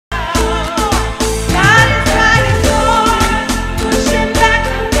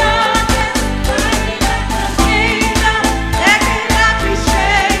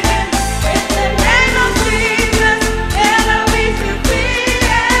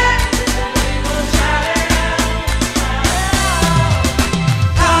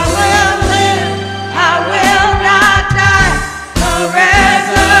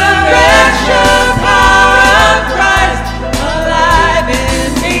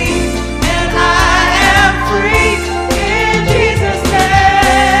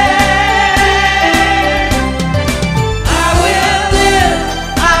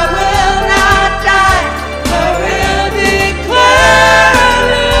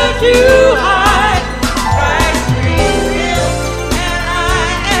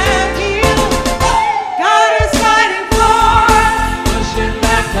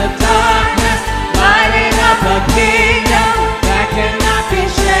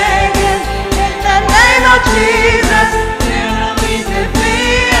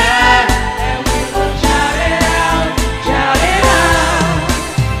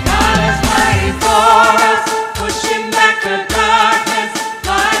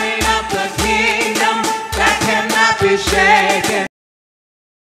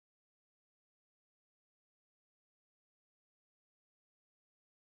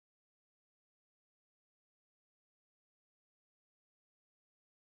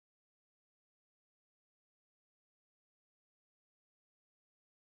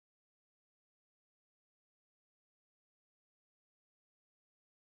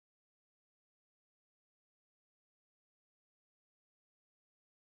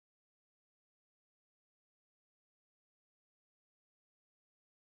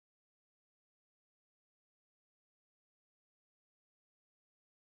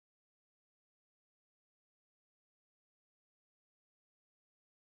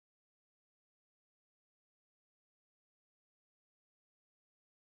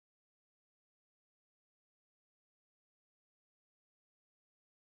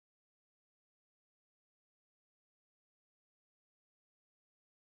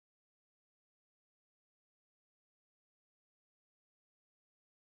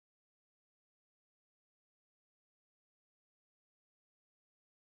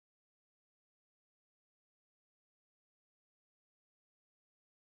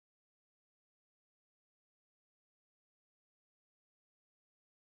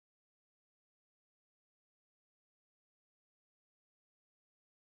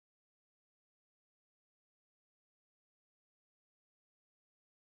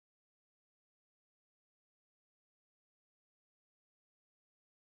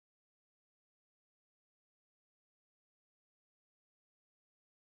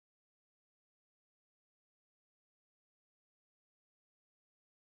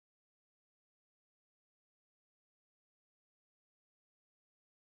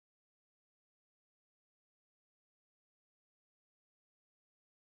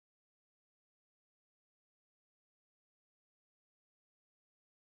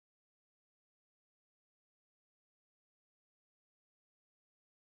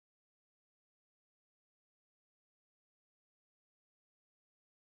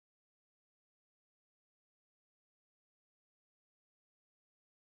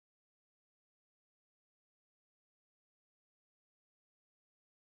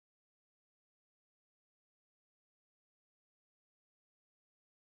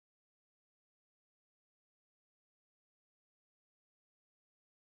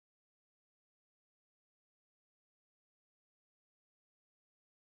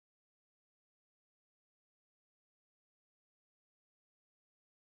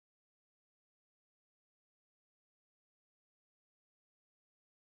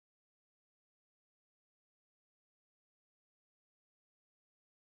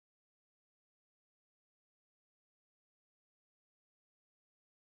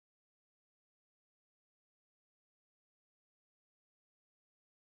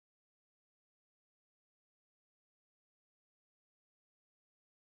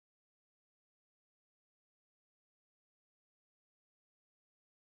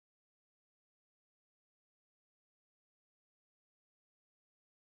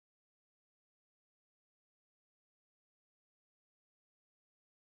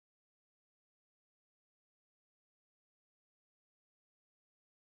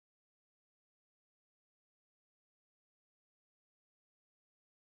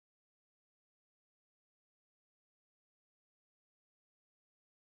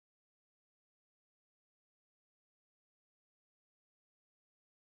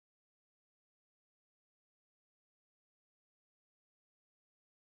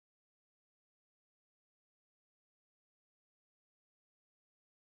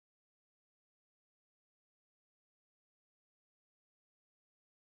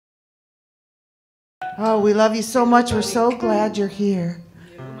Oh, we love you so much. We're so glad you're here.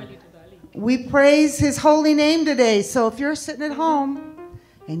 We praise his holy name today. So if you're sitting at home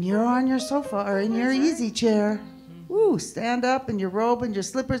and you're on your sofa or in your easy chair, stand up in your robe and your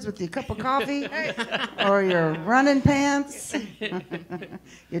slippers with your cup of coffee or your running pants,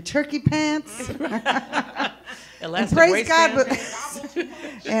 your turkey pants. And praise God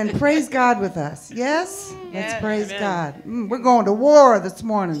praise God with us. Yes? Let's praise God. We're going to war this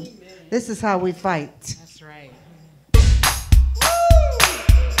morning. This is how we fight. That's right.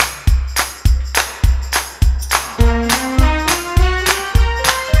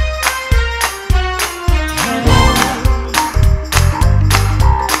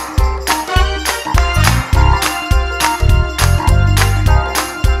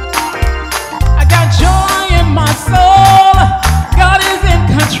 I got joy in my soul. God is in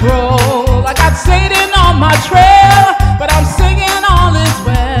control. I got Satan on my trail, but I'm singing all is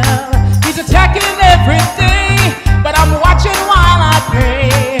well. He's attacking every day, but I'm watching while I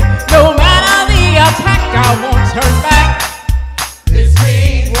pray. No matter the attack, I won't turn back. This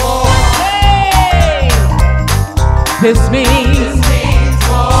means war. Hey, this means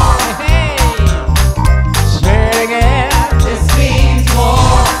war. Hey, say it again. This means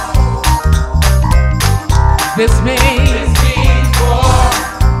war. This means war.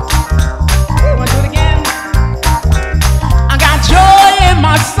 Want to do it again? I got joy in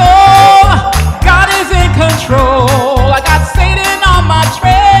my soul. God is in control. I got Satan on my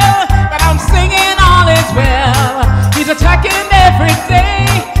trail, but I'm singing all is well. He's attacking every day,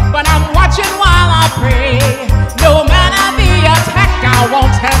 but I'm watching while I pray. No matter the attack, I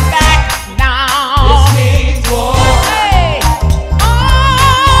won't turn back now. This means war. Hey.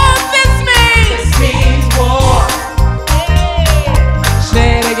 Oh, this means war. Hey.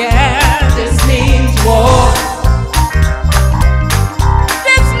 Say it again. This means war.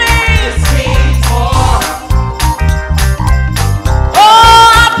 This means war. Oh,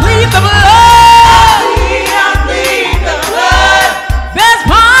 I plead the blood. I plead the blood. There's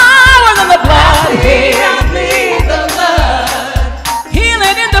power in the blood. I plead the blood.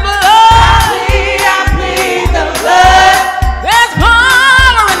 Healing in the blood. I plead the blood. There's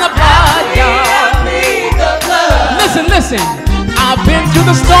power in the blood, I y'all. plead the blood. Listen. I've been through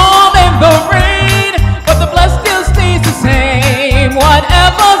the storm and the rain, but the blood still stays the same.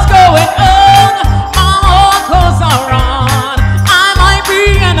 Whatever's going on, my old clothes are on. I might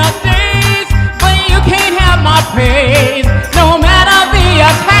be in a daze, but you can't have my praise. No matter the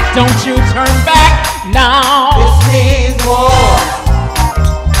attack, don't you turn back now. This means war.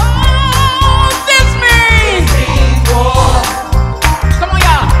 Oh, this means war. Come on,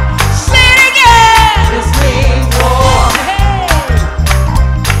 y'all. Say it again. This means war. Hey.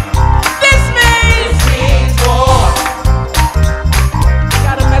 This means war.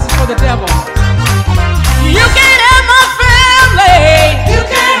 got a message for the devil. You can't have my family. You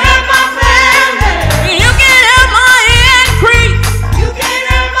can't have my family. You can't have my increase. You can't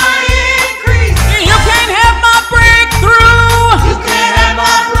have my increase. You can't have my breakthrough. You can't have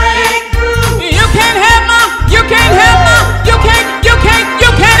my breakthrough. You can't have my, you can't have my, you can't,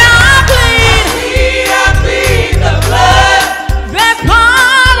 I plead. I plead the blood. There's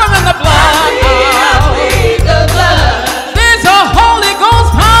power in the blood. I plead the blood. There's a Holy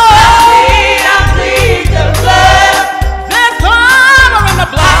Ghost power. I plead the blood. There's power in the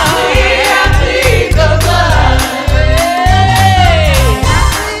blood. I plead the blood. Hey.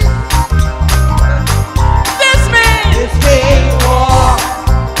 This means This means war.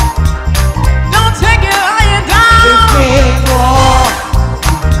 don't take it lying down. This means war.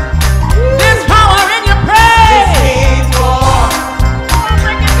 There's power in your This praise. means war. Come on,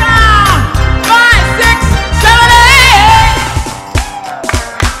 break it down. 5, 6, 7, 8.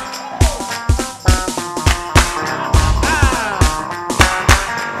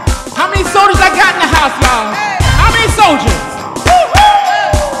 How many soldiers I got in the house, y'all? How many soldiers?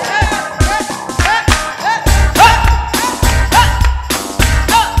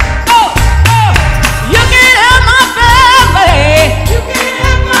 You can't have my family. You can't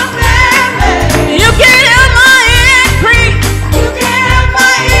have my family. You can't have my increase. You can't have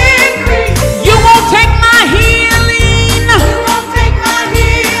my increase. You won't take my healing. You won't take my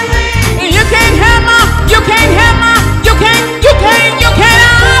healing. You can't have my, you can't have my, you can't,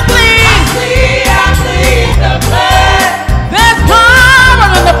 I plead. I plead the blood.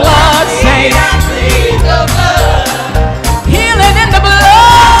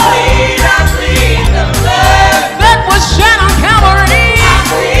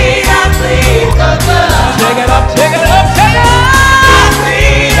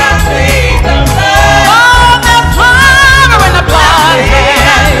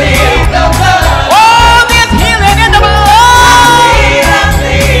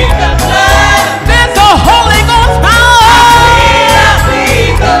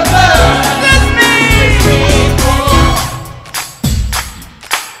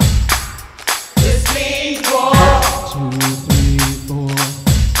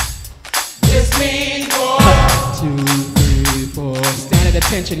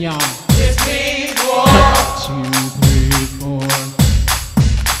 attention, y'all. This means war. 2, 3, 4.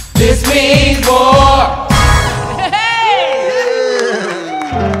 This means war.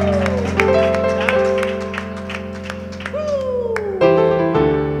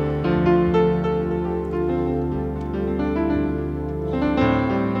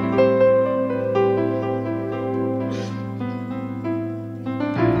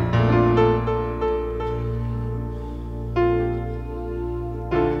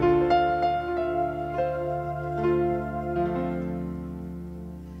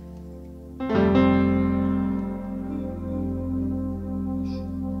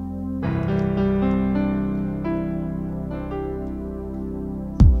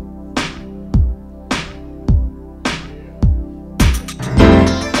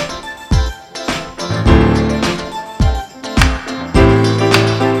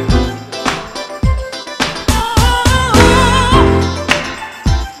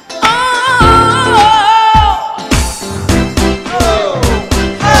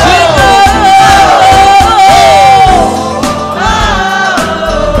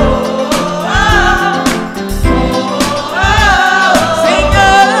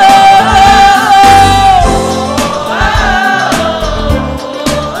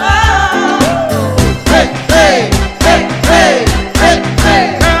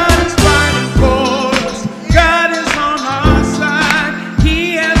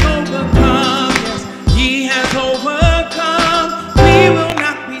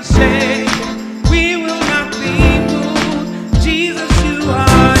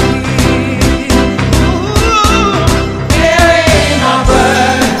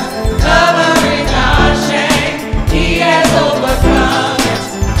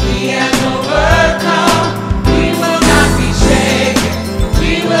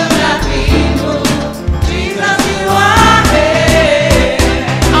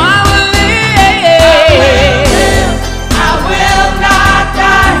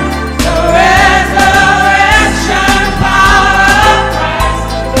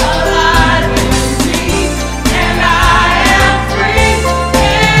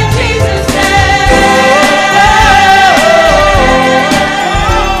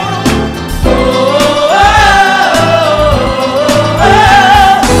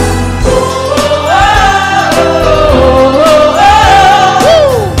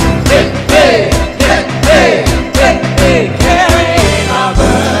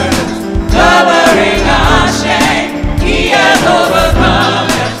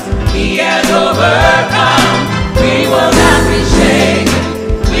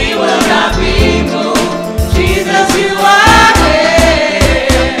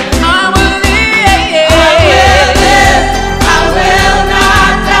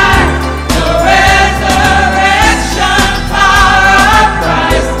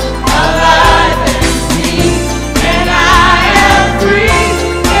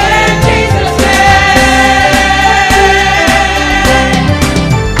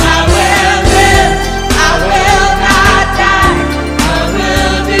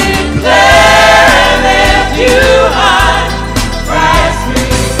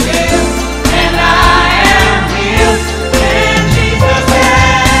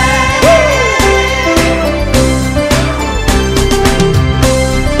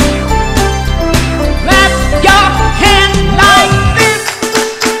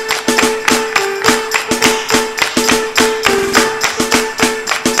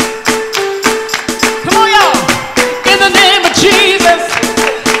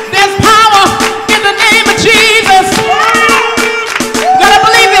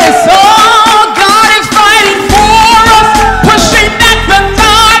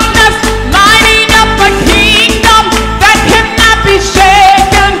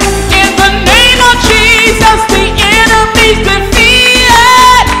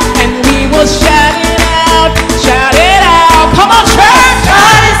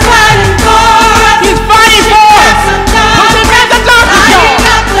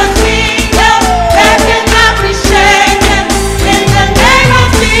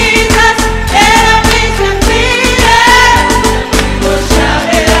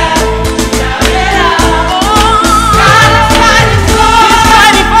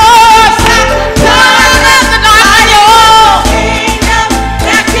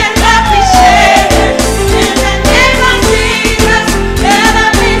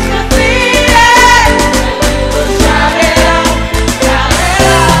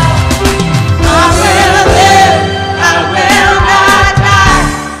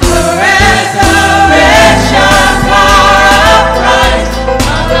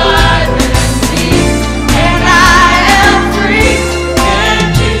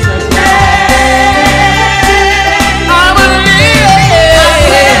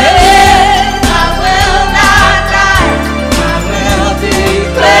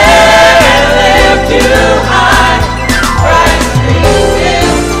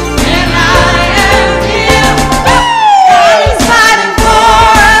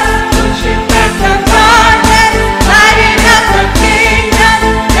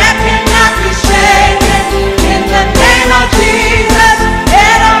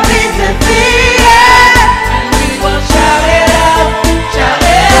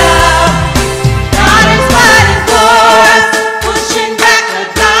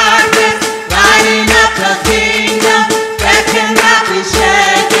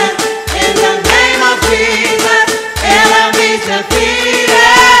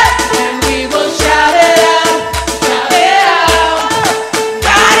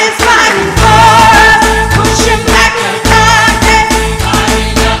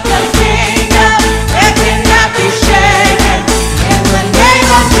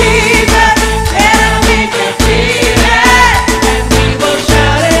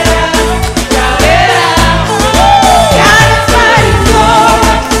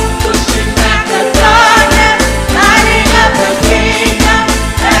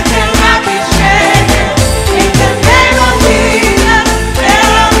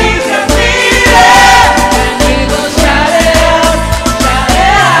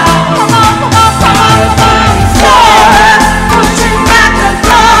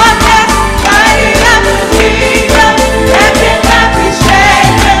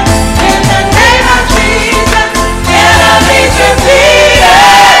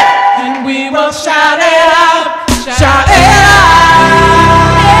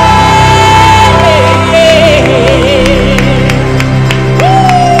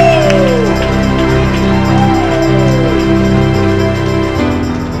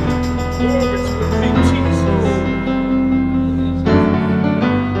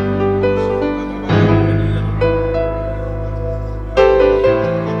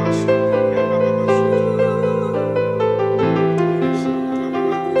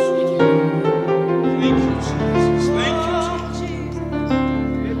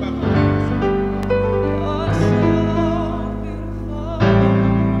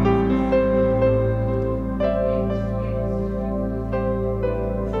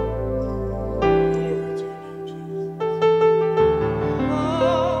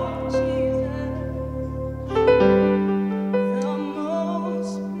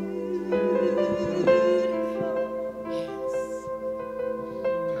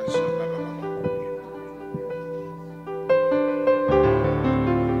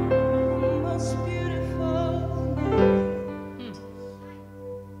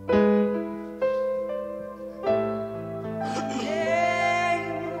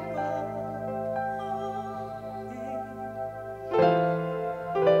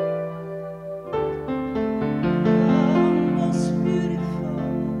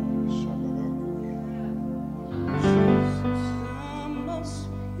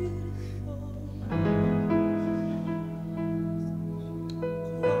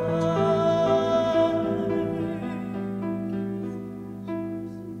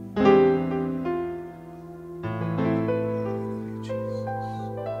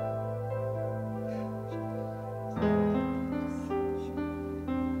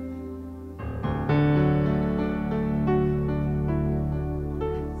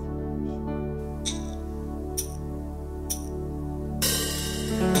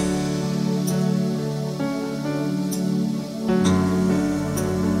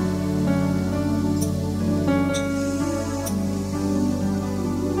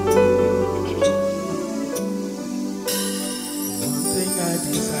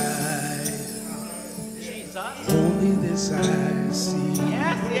 this I see.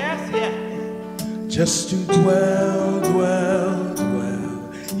 Yes, yes, yes. Just to dwell, dwell,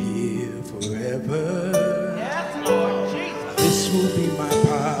 dwell here forever. Yes, Lord Jesus. This will be my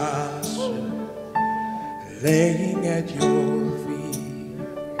posture, laying at your feet.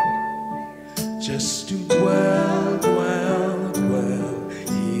 Just to dwell, dwell, dwell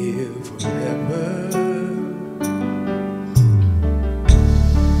here forever.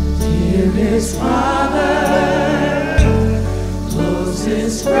 Dearest Father,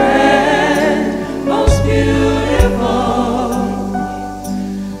 closest friend, most beautiful,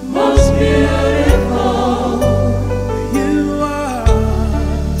 most beautiful, you are.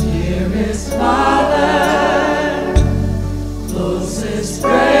 Dearest Father,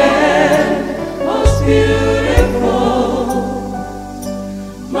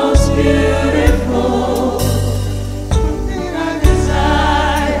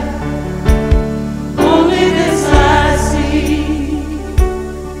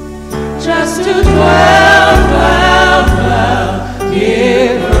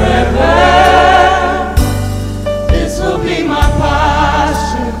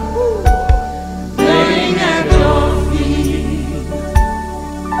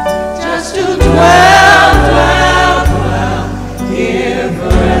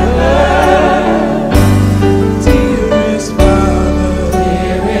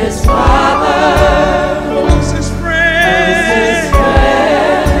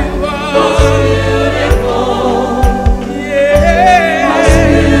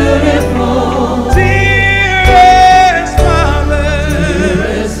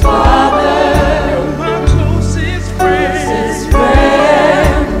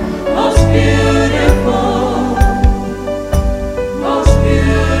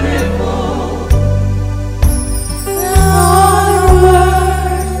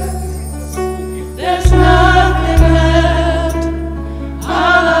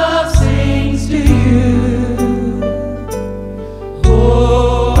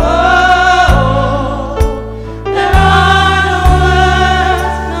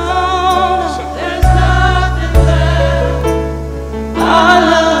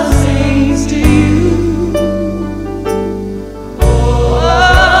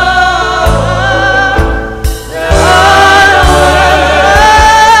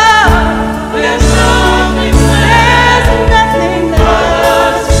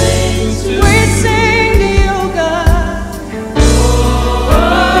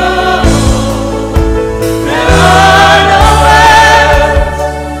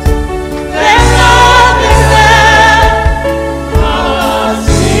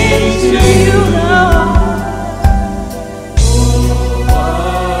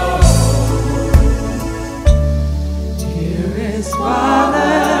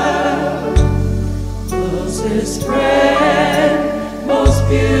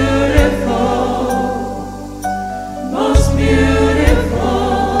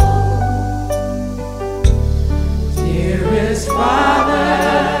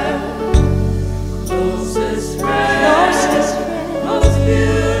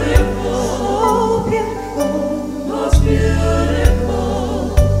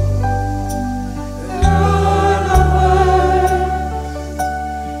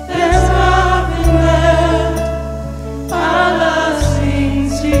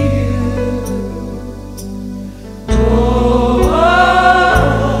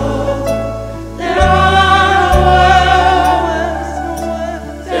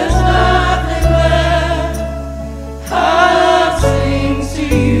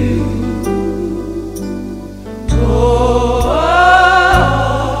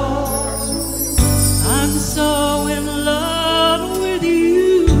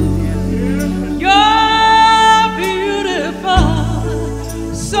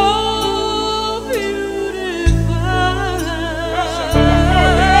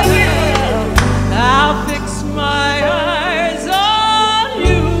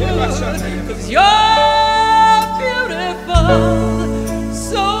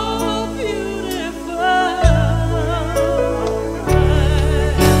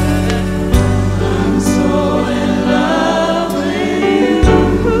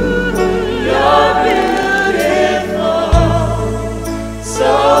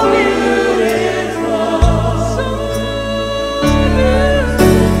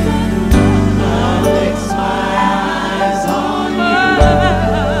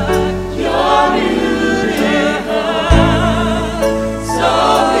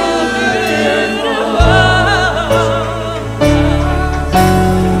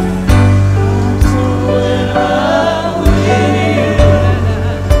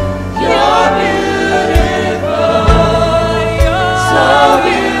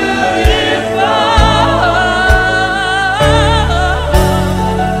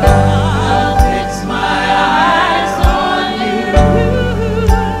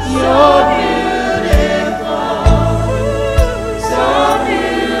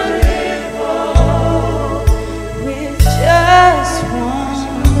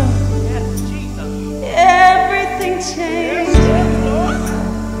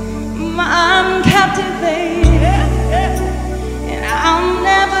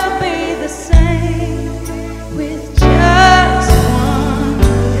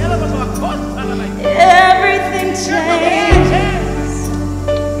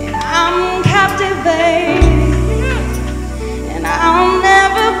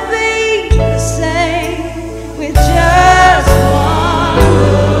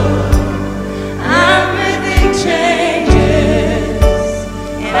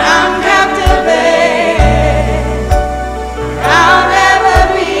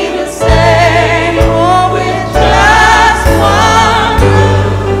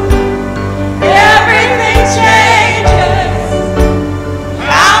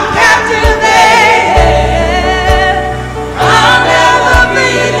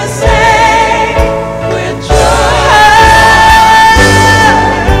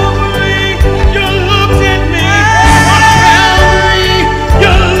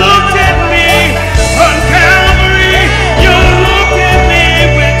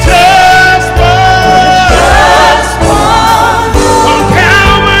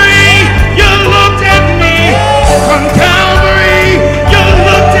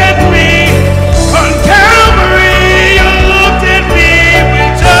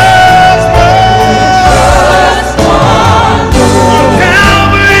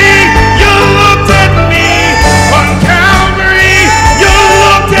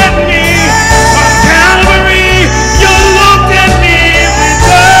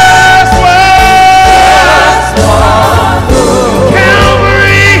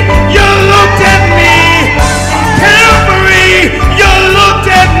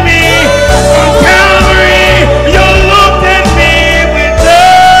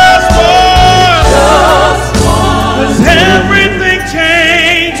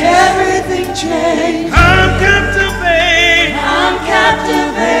 change. I'm captivated. I'm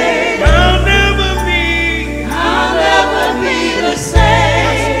captivated. I'll never be the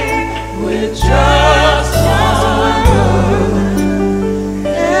same with just one word.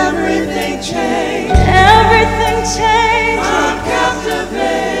 Everything changed. Everything changed. I'm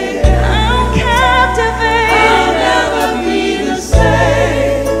captivated. I'm captivated. I'll never be the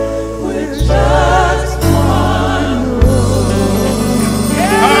same with just one word.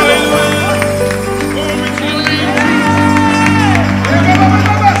 Hallelujah. Glory to your name, I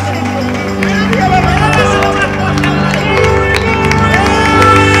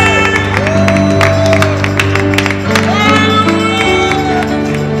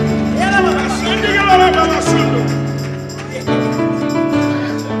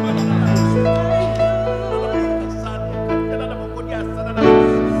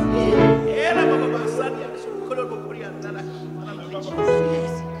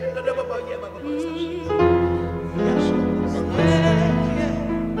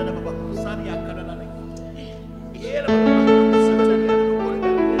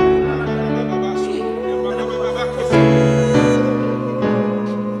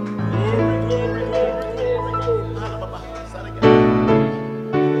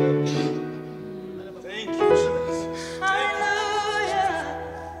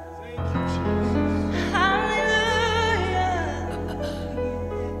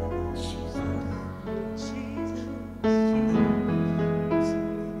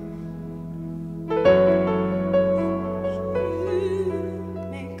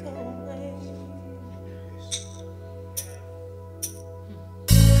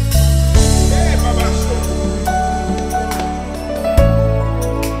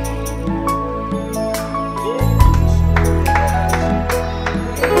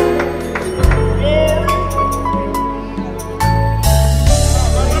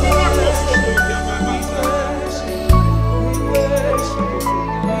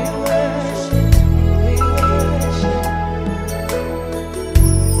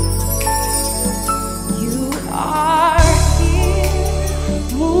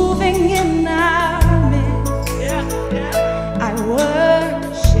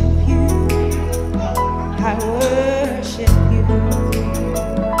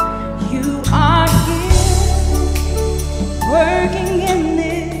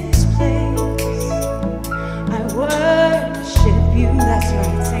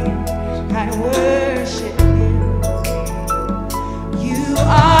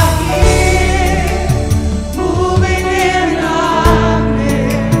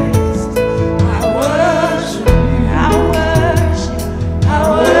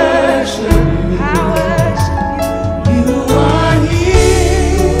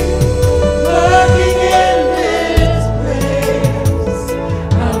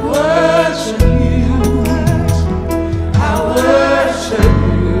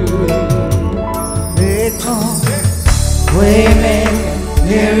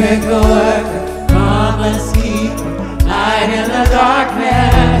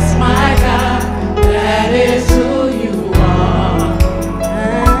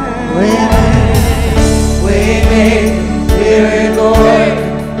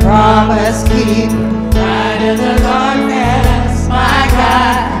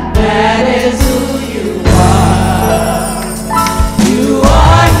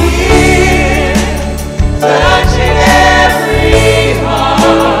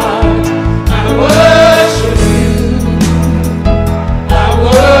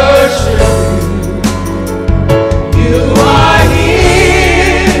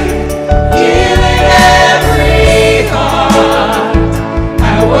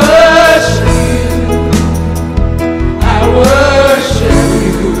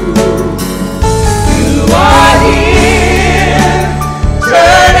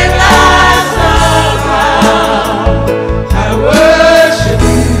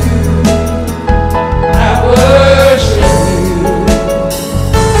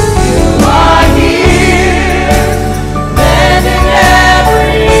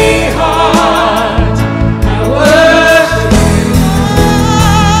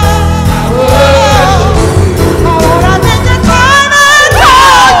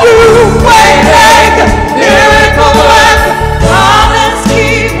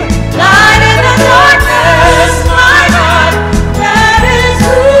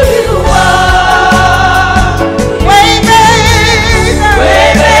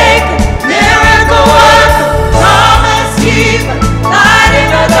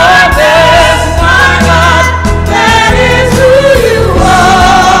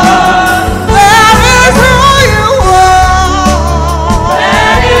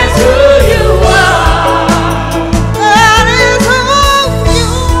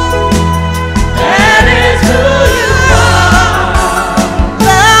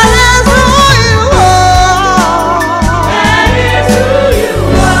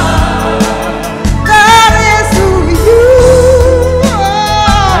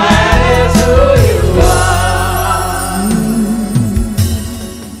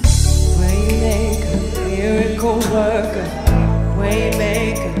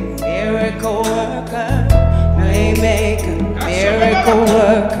miracle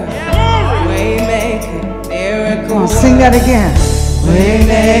worker, way maker, miracle Come on, worker. sing that again. Way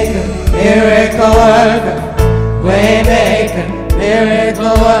maker, miracle worker, way maker,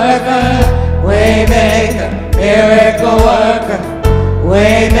 miracle worker, way maker, miracle worker,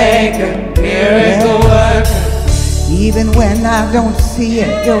 way maker, miracle worker. Even when I don't see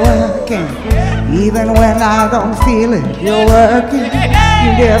it, you're working. Even when I don't feel it, you're working.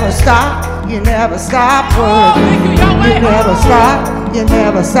 You never stop working. You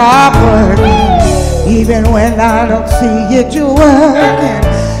never stop working. Even when I don't see it, you're working.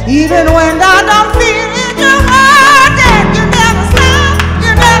 Even when I don't feel it, you're working. You never stop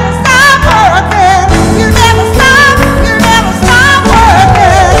working. You never stop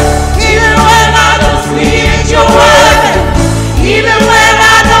working. Even when I don't see it, you're working. Even when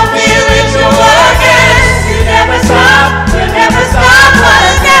I don't feel it, you're working. You never stop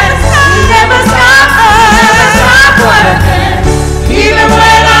working. You never stop working. Even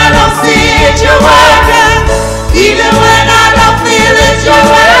when I don't see it, you're working. Even when I don't feel it, you're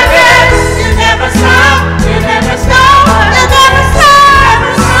working. You never stop. You never stop. You never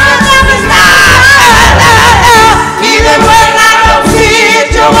stop. You never stop. Even when I don't see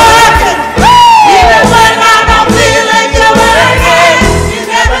it, you're working. Even when I don't feel it, you're working. You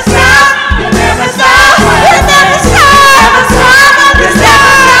never stop. You never stop. You never stop. You never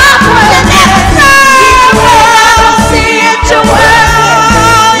stop. You never stop. Even when I don't see it, you're working.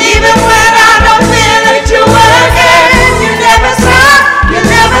 Even when I don't feel it, you're working. You never stop. You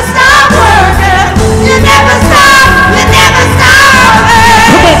never stop working. You never stop. You never stop.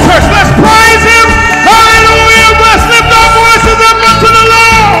 Come on, church, let's praise him. Hallelujah. Let's lift our voices up unto the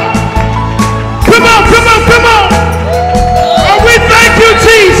Lord. Come on, come on, come on. Oh, we thank you,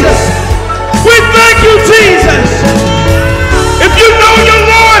 Jesus. We thank you, Jesus. If you know your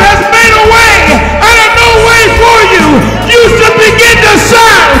Lord has made a way out of no way for you, you should begin to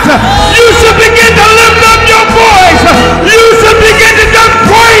shout. You should begin to lift up your voice. You should begin to just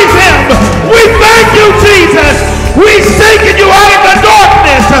praise him. We thank you, Jesus. He's taken you out of the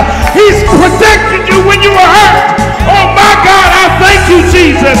darkness. He's protected you when you were hurt. Oh my God, I thank you,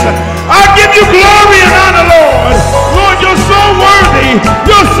 Jesus. I give you glory and honor, Lord. Lord, you're so worthy.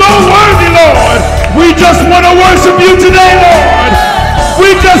 You're so worthy, Lord. We just want to worship you today, Lord.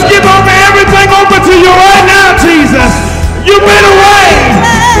 We just give over everything over to you right now, Jesus. You've been away.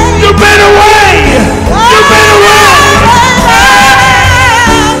 You've been away. You've been away.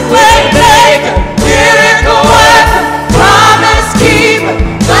 Waymaker, miracle worker, promise keeper,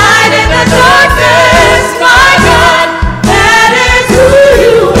 light in the darkness, my God, that is who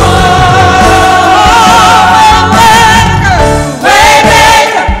you are.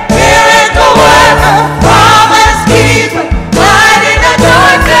 Waymaker, miracle worker, promise keeper, light in the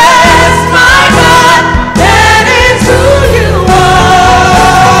darkness, my God, that is who you are.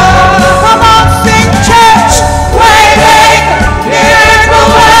 Come on, sing church. Waymaker, miracle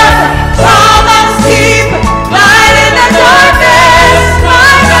worker, promise keeper, light in the darkness,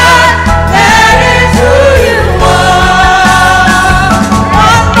 my God, that is who you are.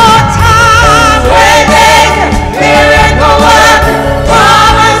 One more time. Waymaker, miracle worker,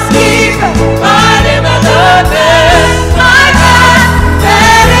 promise keeper, light in the darkness, my God,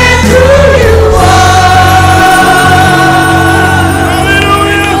 that is who you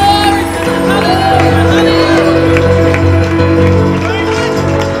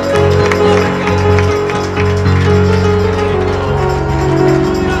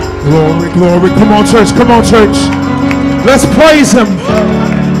Glory, glory. Come on, church. Come on, church. Let's praise him.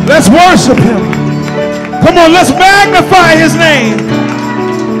 Let's worship him. Come on, let's magnify his name.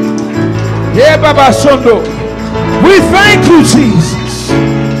 Yeah, Baba Shondo. We thank you, Jesus.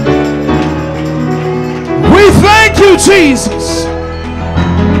 We thank you, Jesus.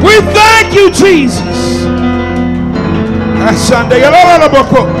 We thank you, Jesus.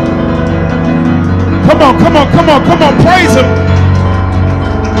 Come on, come on, come on, come on. Praise him.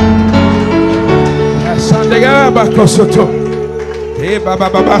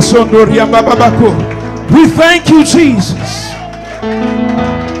 We thank you, Jesus.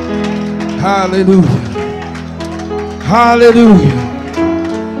 Hallelujah. Hallelujah.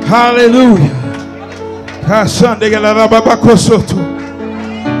 Hallelujah.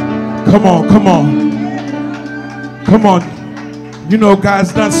 Come on, come on. Come on. You know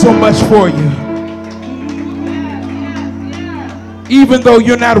God's done so much for you. Even though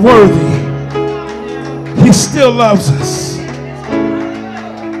you're not worthy, he still loves us.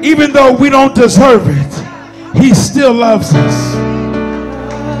 Even though we don't deserve it, he still loves us.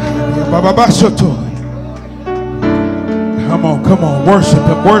 Come on, come on, worship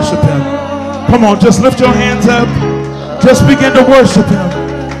him, worship him. Come on, just lift your hands up. Just begin to worship him.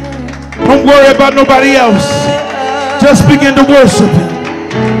 Don't worry about nobody else. Just begin to worship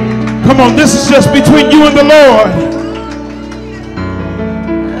him. Come on, this is just between you and the Lord.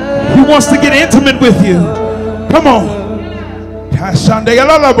 He wants to get intimate with you. Come on.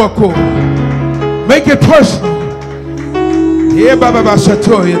 Make it personal.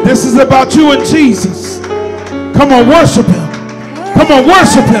 This is about you and Jesus. Come on, worship him. Come on,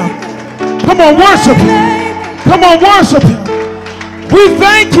 worship him. Come on, worship him. Come on, worship him. We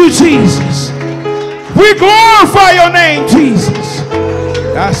thank you, Jesus. We glorify your name, Jesus.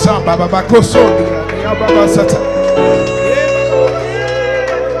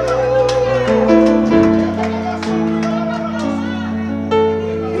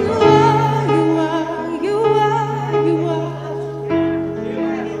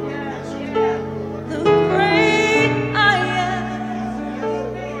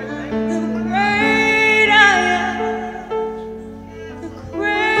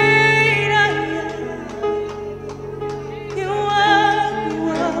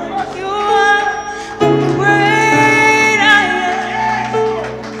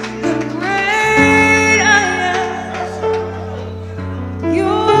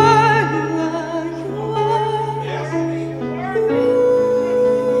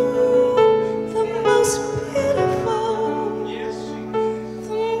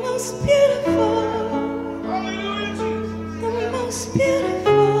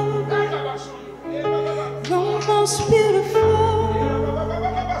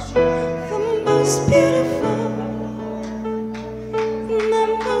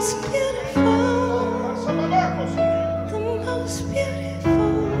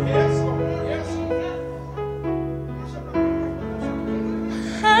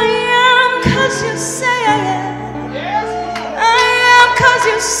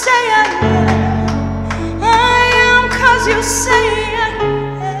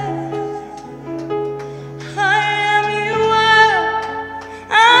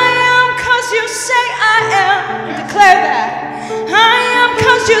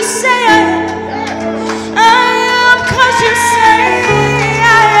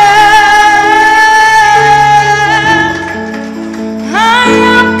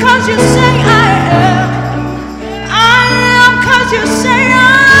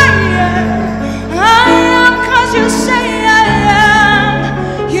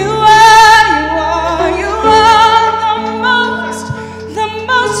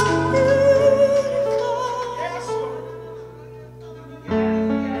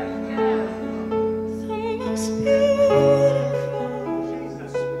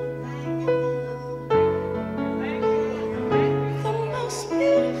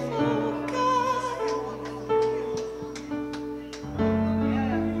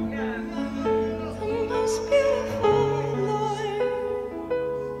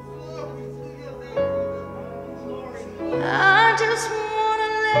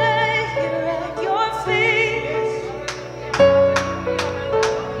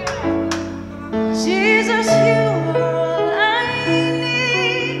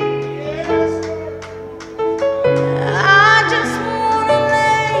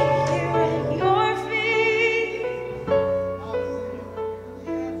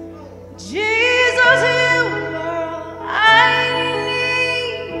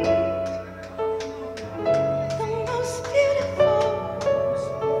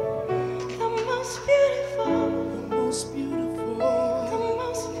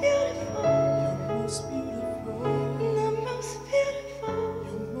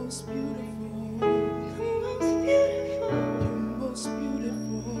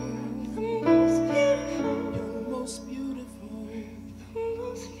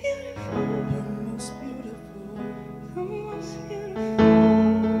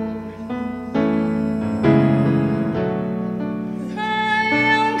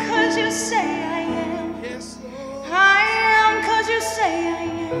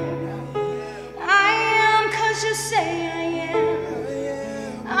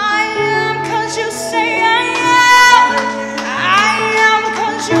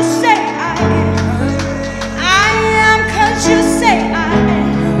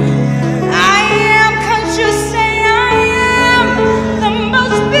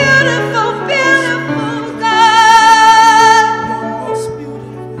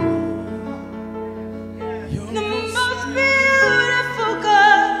 The most beautiful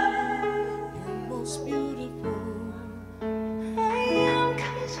God.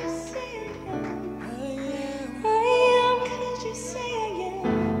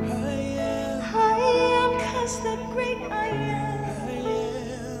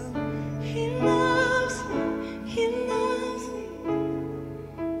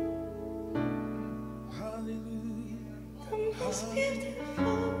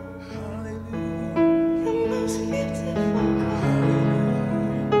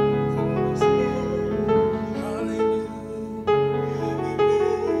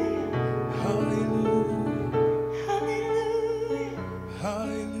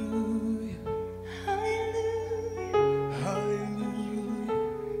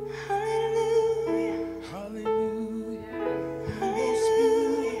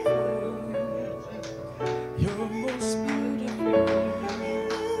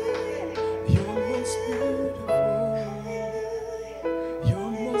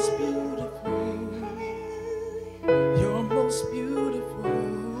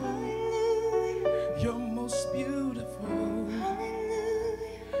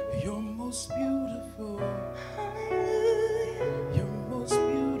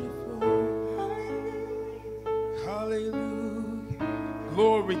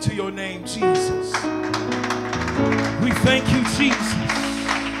 Glory to your name, Jesus. We thank you, Jesus.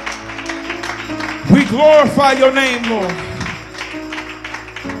 We glorify your name, Lord.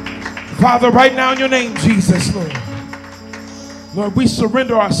 Father, right now in your name, Jesus, Lord. Lord, we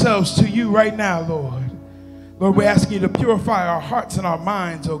surrender ourselves to you right now, Lord. Lord, we ask you to purify our hearts and our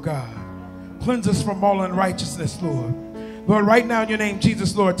minds, oh God. Cleanse us from all unrighteousness, Lord. Lord, right now in your name,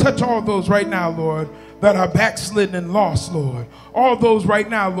 Jesus, Lord, touch all those right now, Lord, that are backslidden and lost, Lord. All those right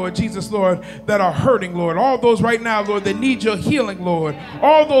now, Lord Jesus, Lord, that are hurting, Lord. All those right now, Lord, that need your healing, Lord.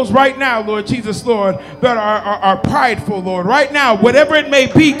 All those right now, Lord Jesus, Lord, that are prideful, Lord. Right now, whatever it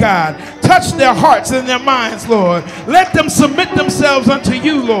may be, God, touch their hearts and their minds, Lord. Let them submit themselves unto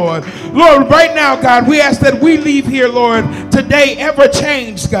you, Lord. Lord, right now, God, we ask that we leave here, Lord, today ever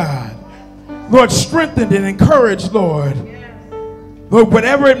changed, God. Lord, strengthened and encouraged, Lord. Lord,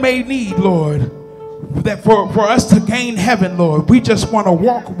 whatever it may need, Lord, that for us to gain heaven, Lord, we just want to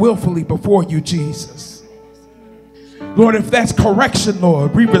walk willfully before you, Jesus. Lord, if that's correction,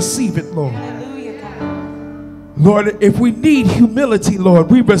 Lord, we receive it, Lord. Lord, if we need humility, Lord,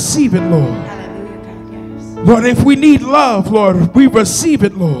 we receive it, Lord. Lord, if we need love, Lord, we receive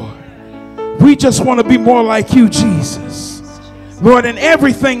it, Lord. We just want to be more like you, Jesus. Lord, in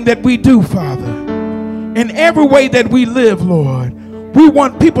everything that we do, Father, in every way that we live, Lord, we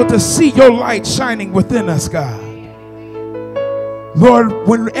want people to see your light shining within us, God. Lord,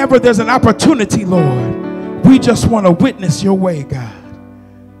 whenever there's an opportunity, Lord, we just want to witness your way, God.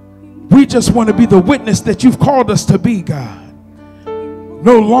 We just want to be the witness that you've called us to be, God.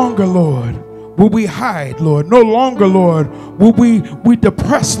 No longer, Lord, will we hide, Lord. No longer, Lord, will we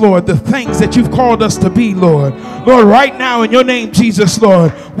depress, Lord, the things that you've called us to be, Lord. Lord, right now in your name, Jesus,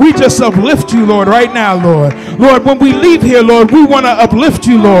 Lord, we just uplift you, Lord, right now, Lord. Lord, when we leave here, Lord, we want to uplift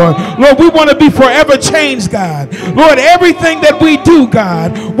you, Lord. Lord, we want to be forever changed, God. Lord, everything that we do,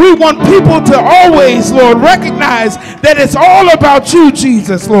 God, we want people to always, Lord, recognize that it's all about you,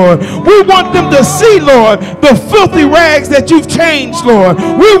 Jesus, Lord. We want them to see, Lord, the filthy rags that you've changed, Lord.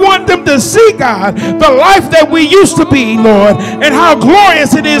 We want them to see, God, the life that we used to be, Lord, and how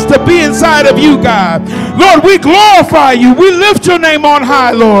glorious it is to be inside of you, God. Lord, we glorify you. We lift your name on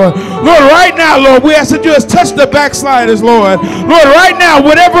high, Lord. Lord, right now, Lord, we ask that you just touch the backsliders, Lord. Lord, right now,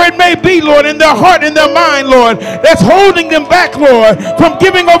 whatever it may be, Lord, in their heart, in their mind, Lord, that's holding them back, Lord, from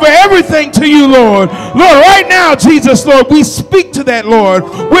giving over everything to you, Lord. Lord, right now, Jesus, Lord, we speak to that, Lord.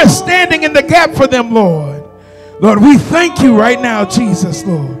 We're standing in the gap for them, Lord. Lord, we thank you right now, Jesus,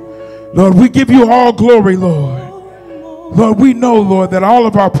 Lord. Lord, we give you all glory, Lord. Lord, we know, Lord, that all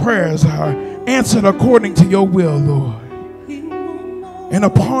of our prayers are answered according to your will, Lord. And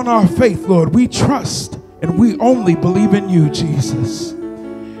upon our faith, Lord, we trust and we only believe in you, Jesus.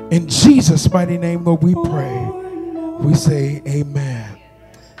 In Jesus' mighty name, Lord, we pray. We say amen.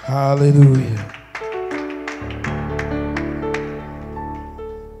 Hallelujah.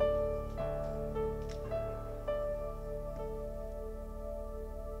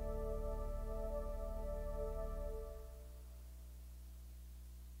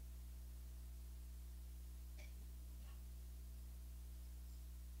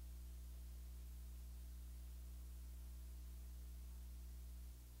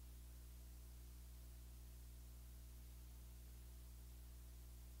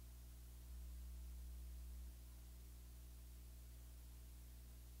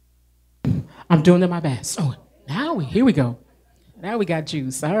 I'm doing my best. Oh, here we go. Now we got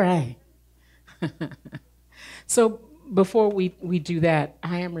juice. All right. So before we do that,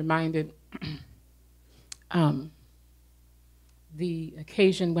 I am reminded the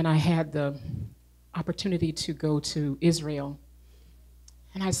occasion when I had the opportunity to go to Israel,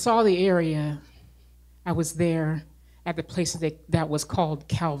 and I saw the area. I was there at the place that was called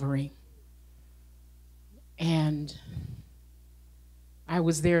Calvary, and I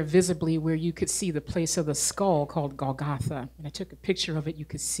was there visibly where you could see the place of the skull called Golgotha. And I took a picture of it. You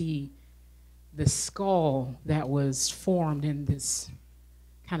could see the skull that was formed in this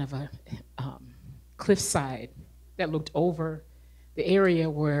kind of a cliffside that looked over the area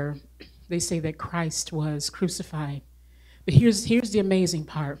where they say that Christ was crucified. But here's the amazing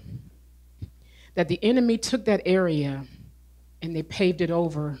part, that the enemy took that area and they paved it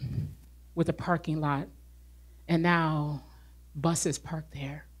over with a parking lot. And now buses parked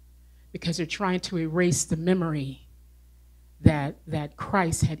there because they're trying to erase the memory that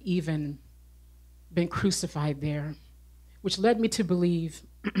Christ had even been crucified there, which led me to believe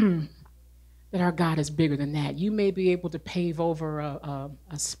that our God is bigger than that. You may be able to pave over a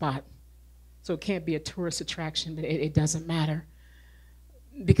spot, so it can't be a tourist attraction, but it doesn't matter.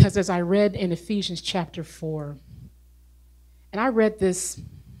 Because as I read in Ephesians chapter 4, And I read this,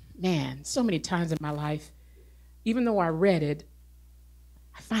 man, so many times in my life. Even though I read it,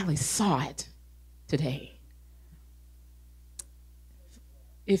 I finally saw it today.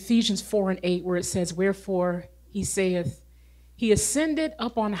 Ephesians 4:8, where it says, wherefore he saith, he ascended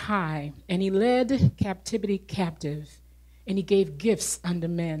up on high, and he led captivity captive, and he gave gifts unto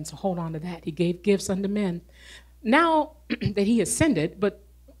men. So hold on to that. He gave gifts unto men. Now that he ascended, but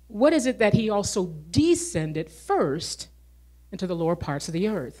what is it that he also descended first into the lower parts of the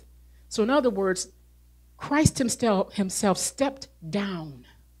earth? So in other words, Christ himself stepped down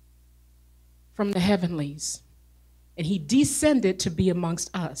from the heavenlies, and he descended to be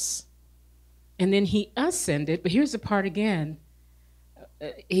amongst us. And then he ascended, but here's the part again.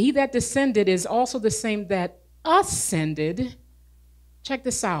 He that descended is also the same that ascended. Check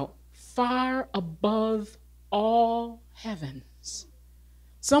this out. Far above all heavens.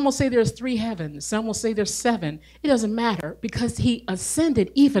 Some will say there's 3 heavens. Some will say there's 7. It doesn't matter because he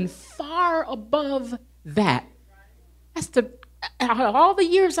ascended even far above that. That's all the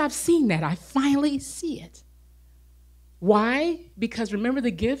years I've seen that, I finally see it. Why? Because remember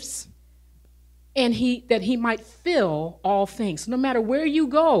the gifts? And that he might fill all things. No matter where you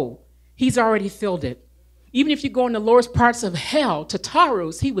go, he's already filled it. Even if you go in the lowest parts of hell to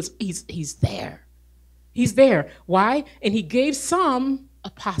Taurus, he's there. He's there. Why? And he gave some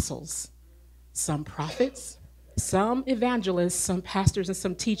apostles, some prophets, some evangelists, some pastors, and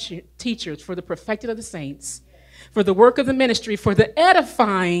some teachers for the perfecting of the saints, for the work of the ministry, for the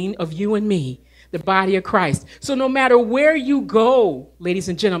edifying of you and me, the body of Christ. So no matter where you go, ladies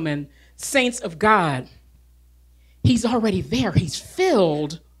and gentlemen, saints of God, he's already there. He's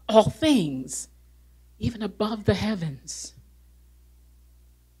filled all things, even above the heavens.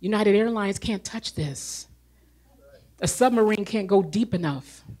 United Airlines can't touch this. A submarine can't go deep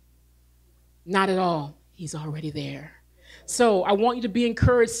enough. Not at all. He's already there. So I want you to be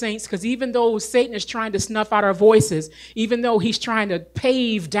encouraged, saints, because even though Satan is trying to snuff out our voices, even though he's trying to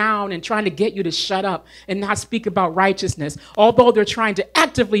pave down and trying to get you to shut up and not speak about righteousness, although they're trying to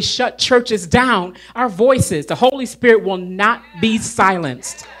actively shut churches down, our voices, the Holy Spirit will not be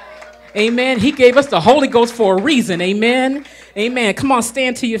silenced. Amen. He gave us the Holy Ghost for a reason. Amen. Amen. Come on,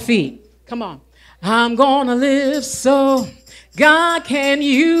 stand to your feet. Come on. I'm gonna live so God can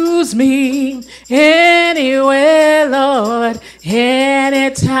use me anywhere, Lord,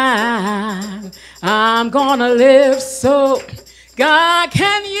 anytime. I'm gonna live so God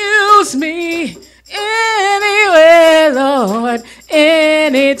can use me anywhere, Lord,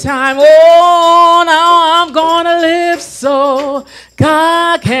 anytime. Oh, now I'm gonna live so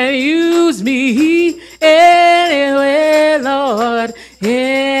God can use me anywhere, Lord,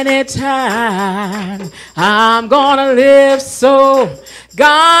 anytime. I'm gonna live so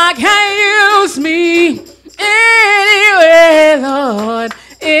God can use me anywhere, Lord,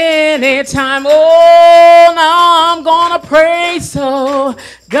 anytime. Oh, now I'm gonna pray so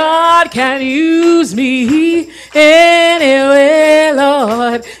God can use me anywhere,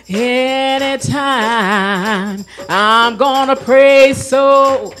 Lord, anytime. I'm gonna pray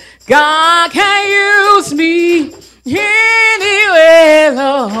so God can use me anywhere,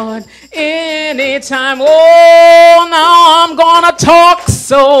 Lord, anytime. Oh, now I'm gonna talk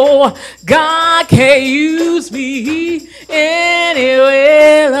so God can use me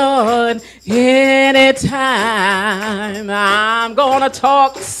anywhere, Lord, anytime. I'm gonna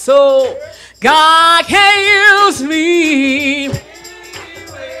talk so God can use me.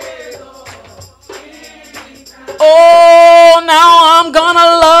 Oh, now I'm gonna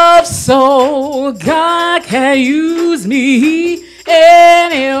love so God can use me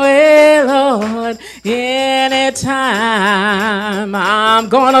anywhere, Lord, anytime. I'm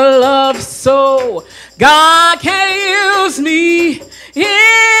gonna love so God can use me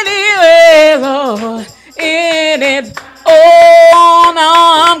anywhere, Lord, anytime. Oh,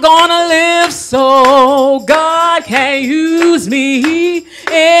 now I'm gonna live so God can use me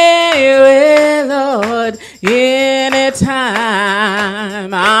anywhere, Lord, anytime.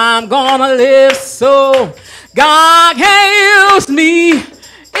 I'm gonna live so God can use me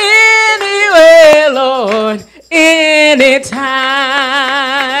anywhere, Lord, anytime.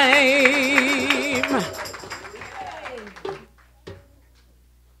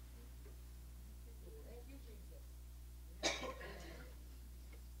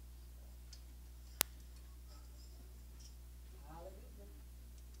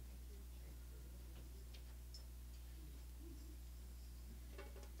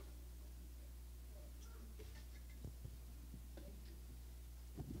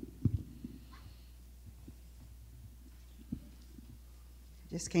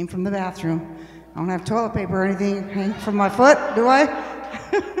 Just came from the bathroom. I don't have toilet paper or anything hanging from my foot, do I?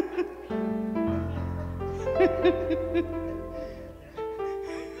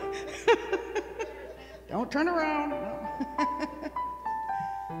 Don't turn around. No.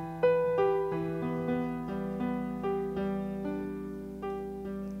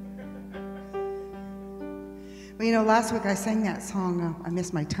 Well, you know, last week I sang that song, I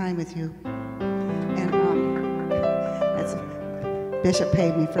Miss My Time With You. And Bishop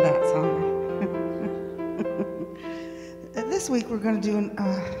paid me for that song. This week we're going to do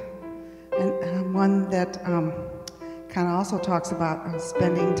one that kind of also talks about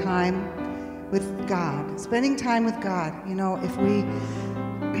spending time with God. Spending time with God. You know, if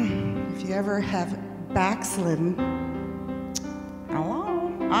you ever have backslidden,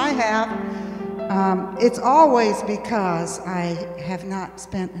 hello, I have. It's always because I have not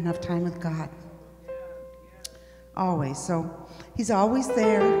spent enough time with God. Always. So He's always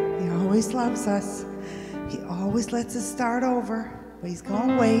there. He always loves us. He always lets us start over, but He's going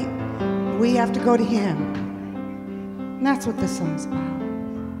to wait. We have to go to Him. And that's what this song's about.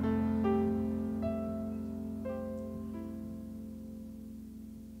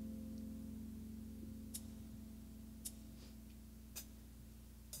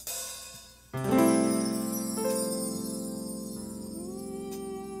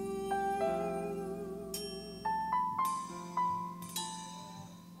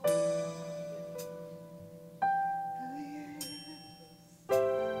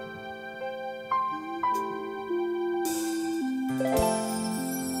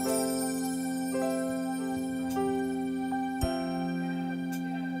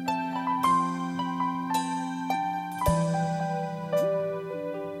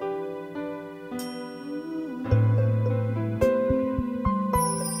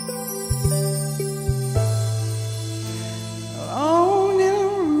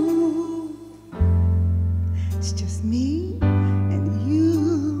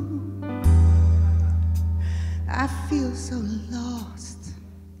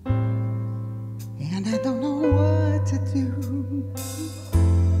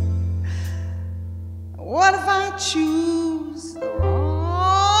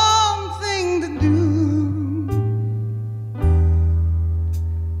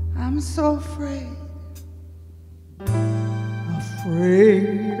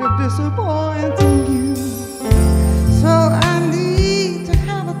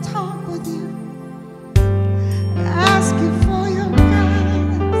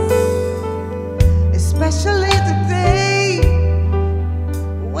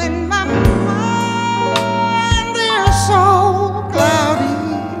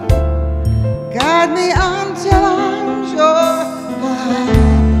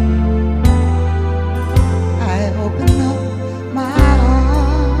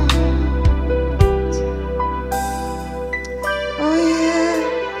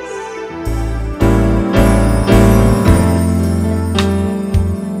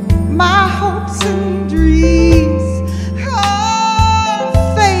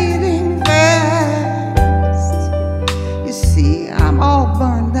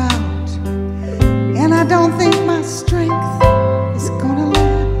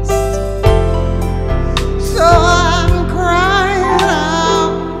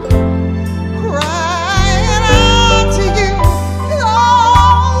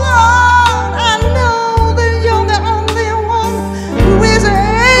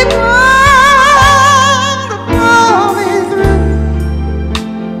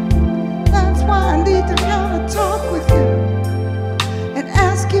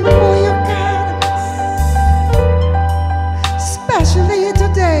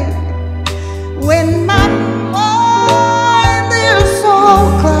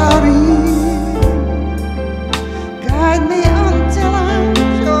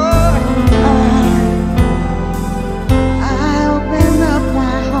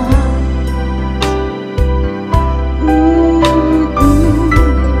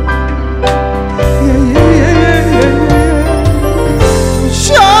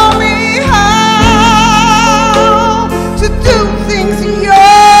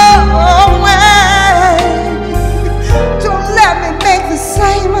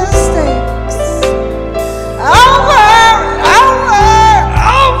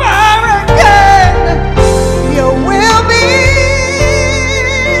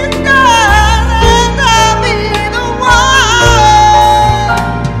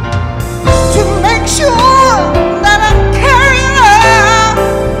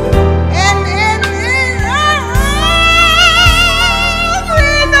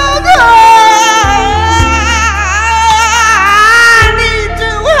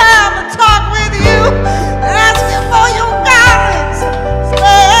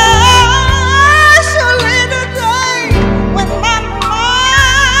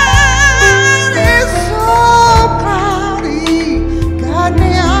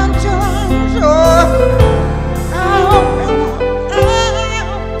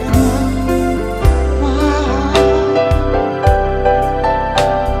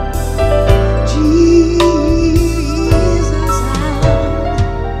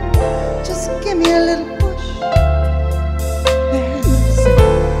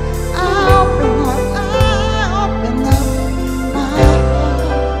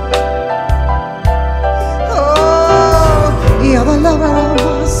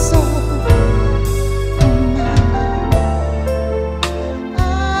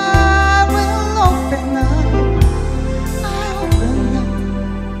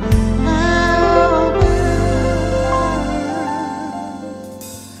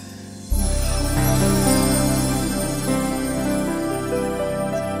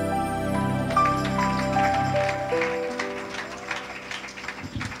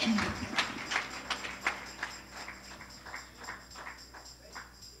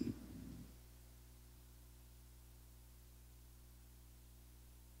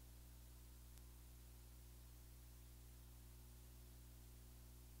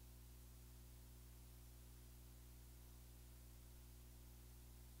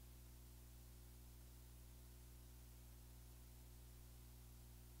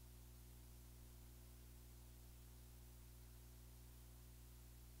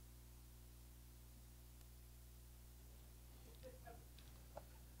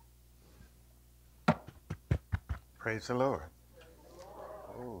 Praise the Lord.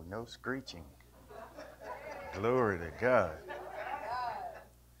 Oh, no screeching. Glory to God.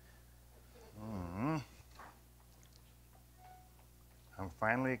 I'm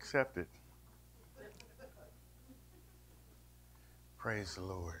finally accepted. Praise the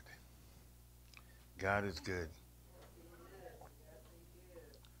Lord. God is good.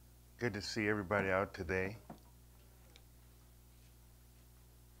 Good to see everybody out today.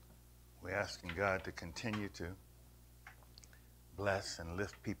 We're asking God to continue to bless and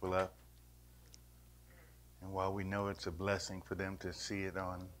lift people up. And while we know it's a blessing for them to see it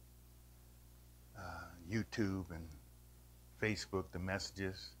on YouTube and Facebook, the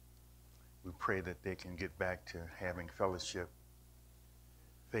messages, we pray that they can get back to having fellowship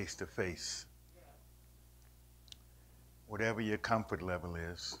face to face. Whatever your comfort level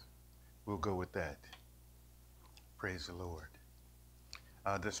is, we'll go with that. Praise the Lord.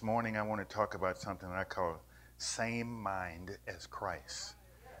 This morning I want to talk about something I call same mind as Christ.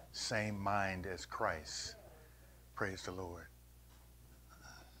 Same mind as Christ. Praise the Lord.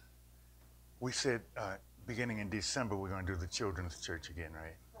 We said beginning in December we're going to do the children's church again,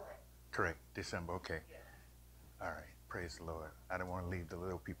 right? Correct. December, okay. All right. Praise the Lord. I don't want to leave the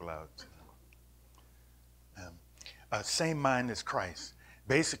little people out. Same mind as Christ.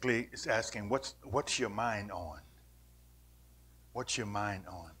 Basically, it's asking, what's your mind on? What's your mind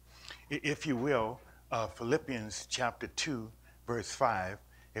on? If you will, Philippians chapter 2, verse 5,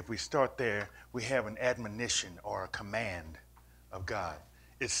 if we start there, we have an admonition or a command of God.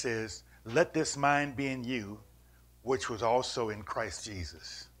 It says, let this mind be in you, which was also in Christ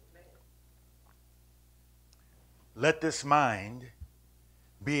Jesus. Let this mind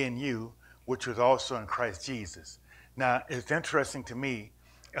be in you, which was also in Christ Jesus. Now, it's interesting to me,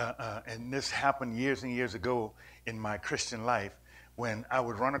 and this happened years and years ago in my Christian life, when I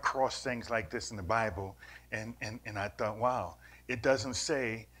would run across things like this in the Bible, and I thought, wow, it doesn't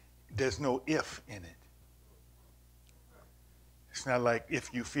say, there's no if in it. It's not like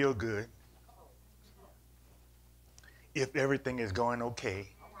if you feel good, if everything is going okay.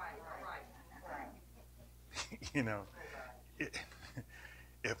 You know,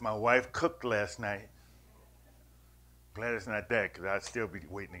 if my wife cooked last night, glad it's not that, because I'd still be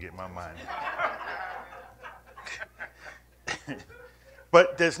waiting to get my mind.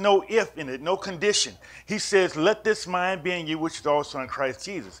 But there's no if in it, no condition. He says, let this mind be in you, which is also in Christ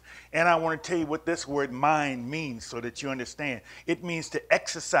Jesus. And I want to tell you what this word mind means so that you understand. It means to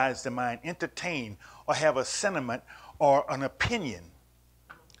exercise the mind, entertain, or have a sentiment or an opinion.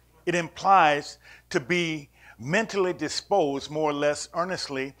 It implies to be mentally disposed more or less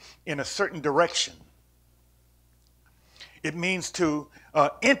earnestly in a certain direction. It means to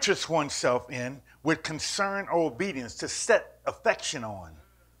interest oneself in with concern or obedience, to set affection on,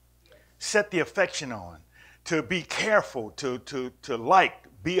 set the affection on, to be careful, to like,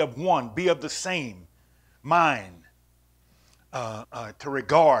 be of one, be of the same mind, to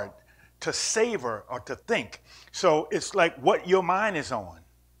regard, to savor, or to think. So it's like what your mind is on.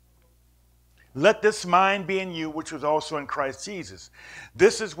 Let this mind be in you, which was also in Christ Jesus.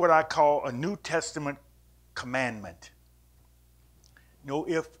 This is what I call a New Testament commandment. No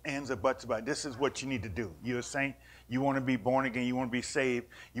ifs, ands, or buts about it. This is what you need to do. You're a saint. You want to be born again. You want to be saved.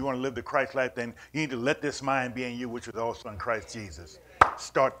 You want to live the Christ life. Then you need to let this mind be in you, which was also in Christ Jesus.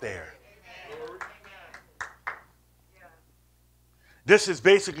 Start there. This is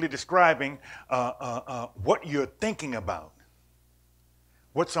basically describing what you're thinking about.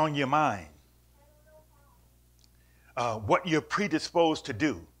 What's on your mind. What you're predisposed to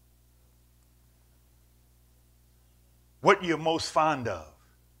do. What you're most fond of,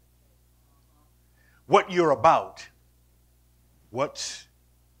 what you're about. What's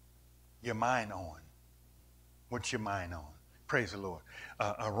your mind on? What's your mind on? Praise the Lord.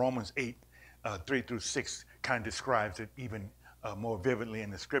 Romans 8, 3 through 6 kind of describes it even more vividly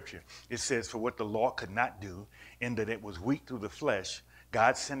in the scripture. It says, for what the law could not do, in that it was weak through the flesh,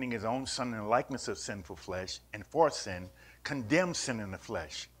 God sending his own son in the likeness of sinful flesh, and for sin, condemned sin in the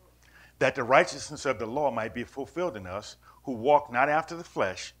flesh, that the righteousness of the law might be fulfilled in us, who walk not after the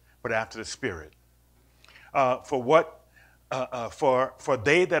flesh, but after the Spirit. For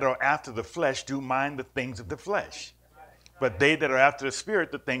they that are after the flesh do mind the things of the flesh, but they that are after the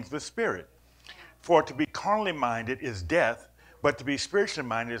Spirit, the things of the Spirit. For to be carnally minded is death, but to be spiritually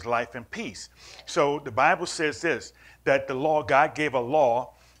minded is life and peace. So the Bible says this, that the law, God gave a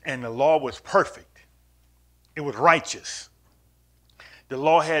law, and the law was perfect. It was righteous. The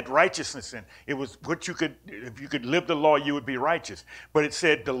law had righteousness in it. It was what you could, if you could live the law, you would be righteous. But it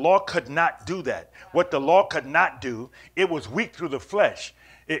said the law could not do that. What the law could not do, it was weak through the flesh.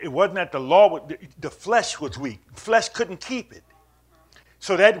 It wasn't that the law, the flesh was weak. Flesh couldn't keep it.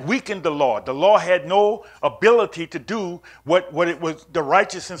 So that weakened the law. The law had no ability to do what it was, the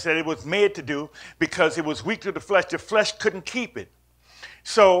righteousness that it was made to do, because it was weak through the flesh. The flesh couldn't keep it.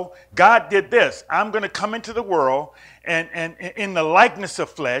 So God did this. I'm going to come into the world and in the likeness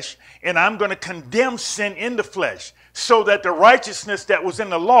of flesh, and I'm going to condemn sin in the flesh so that the righteousness that was in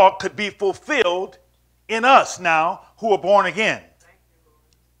the law could be fulfilled in us now who are born again.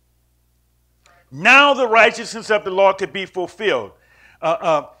 Now the righteousness of the law could be fulfilled.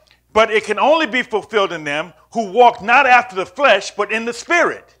 But it can only be fulfilled in them who walk not after the flesh, but in the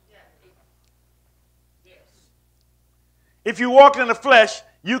Spirit. If you walk in the flesh,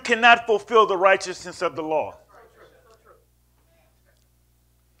 you cannot fulfill the righteousness of the law.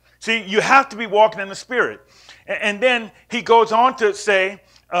 See, you have to be walking in the Spirit. And then he goes on to say,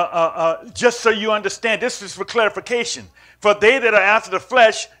 just so you understand, this is for clarification. For they that are after the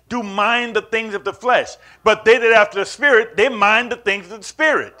flesh do mind the things of the flesh. But they that are after the Spirit, they mind the things of the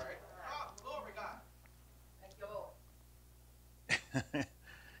Spirit.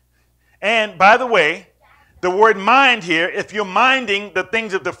 And by the way, the word mind here, if you're minding the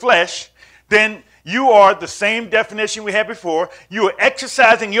things of the flesh, then you are the same definition we had before. You are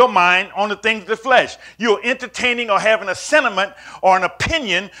exercising your mind on the things of the flesh. You are entertaining or having a sentiment or an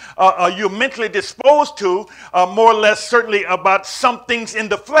opinion you're mentally disposed to, more or less certainly about some things in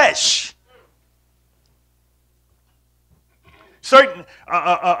the flesh. Certain,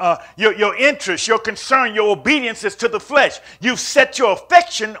 your interest, your concern, your obedience is to the flesh. You've set your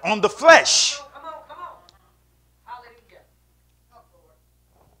affection on the flesh.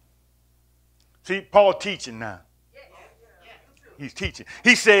 See, Paul teaching now. He's teaching.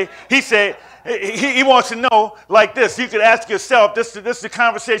 He wants to know like this. You could ask yourself, this is a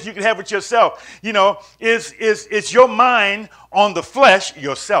conversation you can have with yourself. You know, is your mind on the flesh,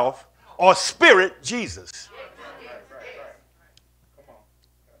 yourself, or spirit, Jesus?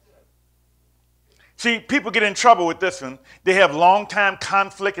 See, people get in trouble with this one. They have long-time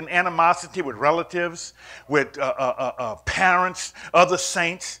conflict and animosity with relatives, with parents, other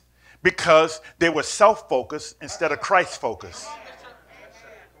saints, because they were self-focused instead of Christ-focused.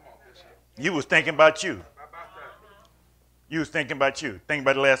 You was thinking about you. You was thinking about you. Think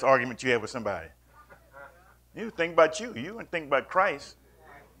about the last argument you had with somebody. You was thinking about you. You didn't think about Christ.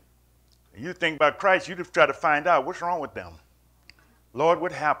 You think about Christ, you just try to find out what's wrong with them. Lord,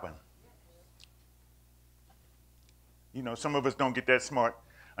 what happened? You know, some of us don't get that smart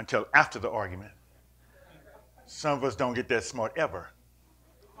until after the argument. Some of us don't get that smart ever.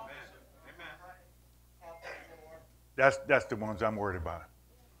 That's the ones I'm worried about.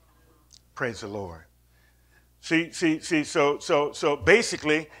 Praise the Lord. See, so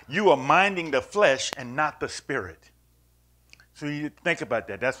basically, you are minding the flesh and not the spirit. So you think about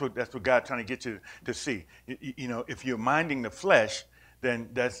that. That's what God's trying to get you to see. You know, if you're minding the flesh, then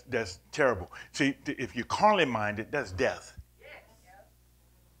that's terrible. See, if you're carnally minded, that's death.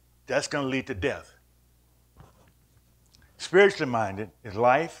 That's going to lead to death. Spiritually minded is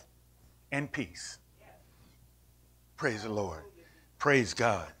life and peace. Praise the Lord. Praise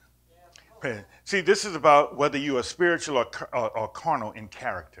God. See, this is about whether you are spiritual or carnal in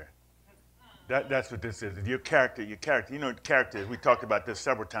character. That's what this is. Your character. You know, character, we talked about this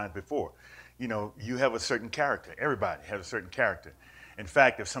several times before. You know, you have a certain character. Everybody has a certain character. In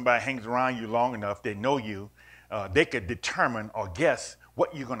fact, if somebody hangs around you long enough, they know you, they could determine or guess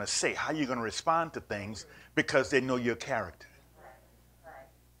what you're going to say, how you're going to respond to things, because they know your character.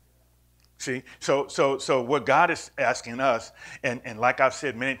 See, so what God is asking us, and like I've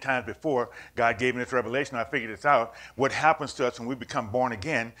said many times before, God gave me this revelation, I figured this out. What happens to us when we become born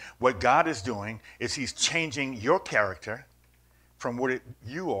again, what God is doing is he's changing your character from what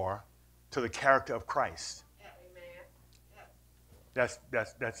you are to the character of Christ. That's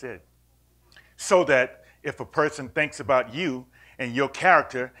it. So that if a person thinks about you and your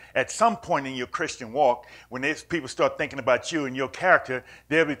character at some point in your Christian walk, when people start thinking about you and your character,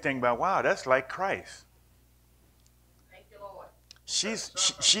 they'll be thinking about, wow, that's like Christ. Thank you, Lord.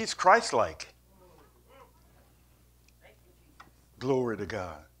 She's Christ-like. Glory to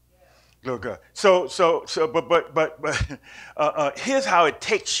God. Glory to God. But here's how it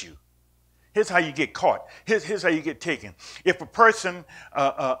takes you. Here's how you get caught. Here's how you get taken. If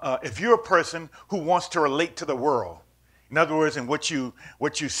you're a person who wants to relate to the world, in other words, in what you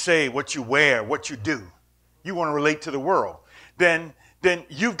say, what you wear, what you do, you want to relate to the world, then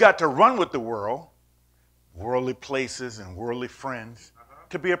you've got to run with the world, worldly places and worldly friends,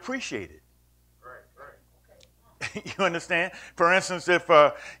 to be appreciated. You understand? For instance, if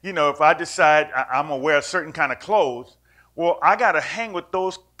I decide I'm gonna wear a certain kind of clothes, well, I got to hang with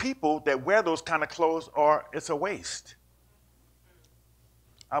those people that wear those kind of clothes, or it's a waste.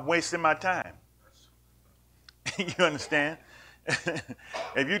 I'm wasting my time. You understand?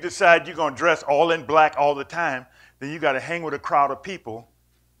 If you decide you're going to dress all in black all the time, then you got to hang with a crowd of people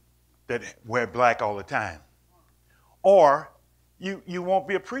that wear black all the time. Or you won't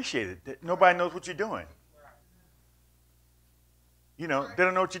be appreciated. Nobody knows what you're doing. You know, they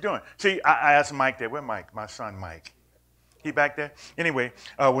don't know what you're doing. See, I asked Mike there. Where Mike? My son Mike. He back there? Anyway,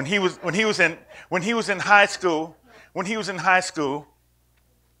 when he was in high school, and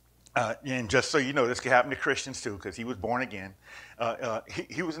just so you know, this could happen to Christians too, because he was born again.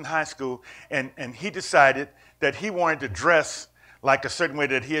 He was in high school, and he decided that he wanted to dress like a certain way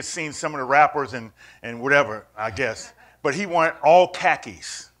that he had seen some of the rappers and whatever, I guess. But he wanted all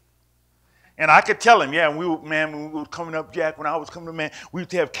khakis. And I could tell him, yeah, when we were coming up, Jack, when I was coming up, man, we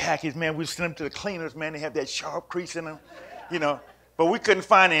used to have khakis, man. We send them to the cleaners, man. They have that sharp crease in them, you know. But we couldn't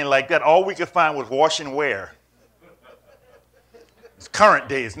find anything like that. All we could find was wash and wear. It's current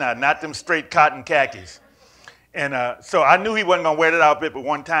days now, not them straight cotton khakis. And so I knew he wasn't going to wear that outfit but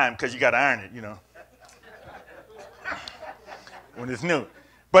one time, because you got to iron it, you know, when it's new.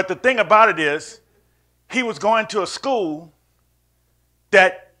 But the thing about it is, he was going to a school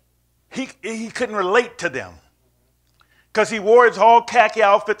that he couldn't relate to them, because he wore his all khaki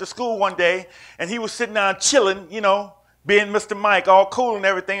outfit to school one day, and he was sitting down chilling, you know, being Mr. Mike, all cool and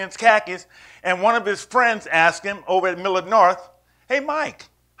everything in his khakis, and one of his friends asked him over at Millard North, hey, Mike,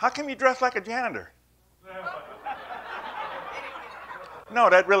 how come you dress like a janitor? No,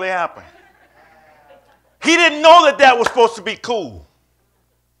 that really happened. He didn't know that was supposed to be cool.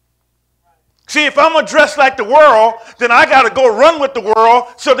 See, if I'm going to dress like the world, then I got to go run with the world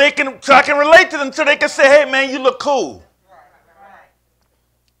so I can relate to them, so they can say, hey, man, you look cool.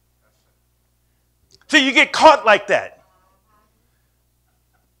 See, you get caught like that.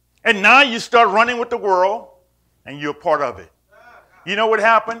 And now you start running with the world, and you're a part of it. You know what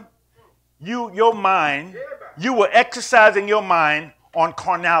happened? You were exercising your mind on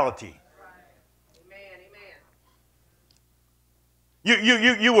carnality.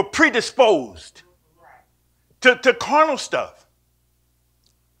 You were predisposed to carnal stuff.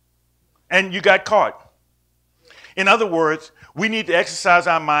 And you got caught. In other words, we need to exercise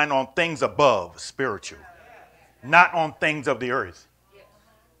our mind on things above, spiritual, not on things of the earth,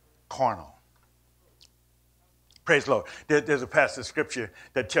 carnal. Praise the Lord. There's a passage of scripture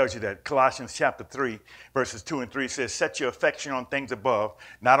that tells you that. Colossians chapter 3, verses 2 and 3 says, set your affection on things above,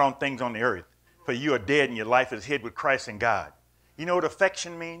 not on things on the earth. For you are dead and your life is hid with Christ in God. You know what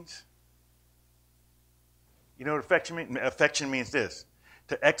affection means? You know what affection means? Affection means this: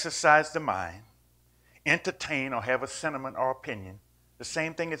 to exercise the mind, entertain or have a sentiment or opinion, the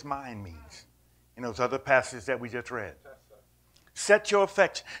same thing as mind means in those other passages that we just read. Set your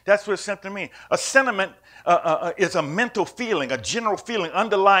affection. That's what it simply means. A sentiment is a mental feeling, a general feeling,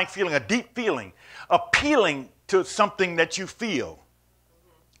 underlying feeling, a deep feeling, appealing to something that you feel.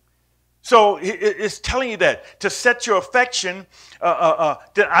 So it's telling you that to set your affection,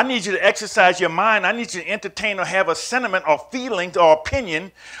 that I need you to exercise your mind. I need you to entertain or have a sentiment or feelings or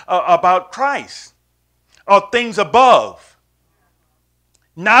opinion about Christ or things above,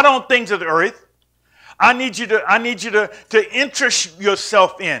 not on things of the earth. I need you to interest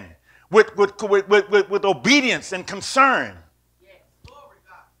yourself in with obedience and concern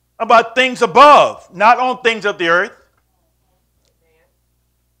about things above, not on things of the earth.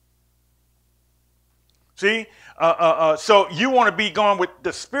 See, so you want to be going with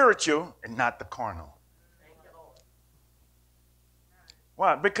the spiritual and not the carnal.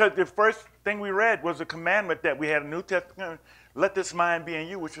 Why? Because the first thing we read was a commandment that we had in the New Testament. Let this mind be in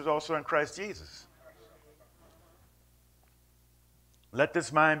you, which was also in Christ Jesus. Let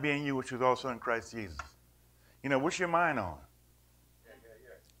this mind be in you, which was also in Christ Jesus. You know, what's your mind on?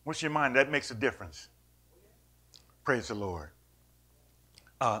 What's your mind? That makes a difference. Praise the Lord.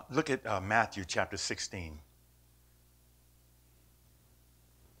 Look at Matthew chapter 16.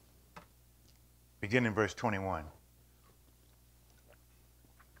 Beginning in verse 21.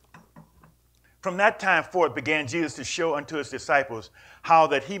 From that time forth began Jesus to show unto his disciples how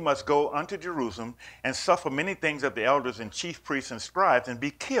that he must go unto Jerusalem and suffer many things of the elders and chief priests and scribes and be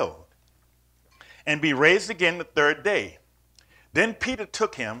killed and be raised again the third day. Then Peter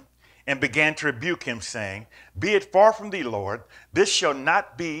took him and began to rebuke him, saying, Be it far from thee, Lord, this shall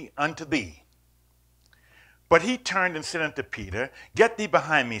not be unto thee. But he turned and said unto Peter, Get thee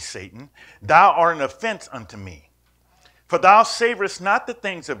behind me, Satan. Thou art an offense unto me. For thou savorest not the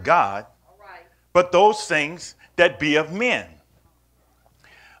things of God, but those things that be of men.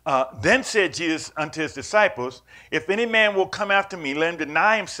 Then said Jesus unto his disciples, If any man will come after me, let him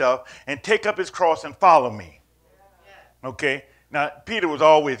deny himself and take up his cross and follow me. Okay? Now, Peter was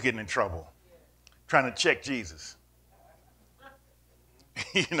always getting in trouble, trying to check Jesus.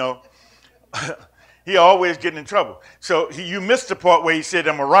 You know, he always getting in trouble. So you missed the part where he said,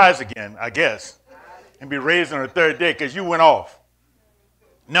 I'm going to rise again, I guess, and be raised on the third day because you went off.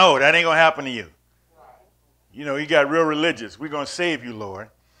 No, that ain't going to happen to you. You know, he got real religious. We're going to save you, Lord.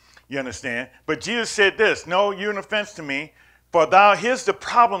 You understand? But Jesus said this, No, you're an offense to me, for here's the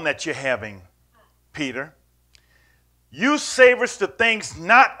problem that you're having, Peter. You savorest the things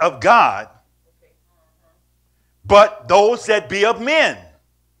not of God, but those that be of men.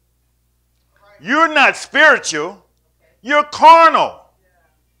 You're not spiritual. You're carnal.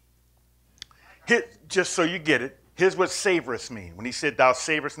 Just so you get it, here's what savorest means. When he said, Thou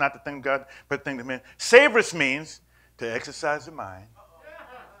savorest not the thing of God, but the thing of men. Savorest means to exercise the mind,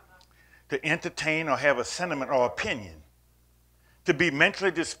 to entertain or have a sentiment or opinion, to be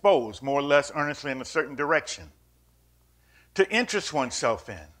mentally disposed more or less earnestly in a certain direction, to interest oneself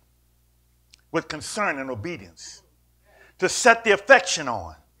in with concern and obedience, to set the affection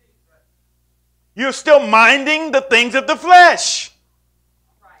on. You're still minding the things of the flesh.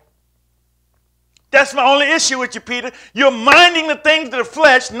 That's my only issue with you, Peter. You're minding the things of the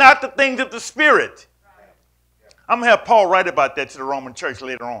flesh, not the things of the spirit. I'm going to have Paul write about that to the Roman church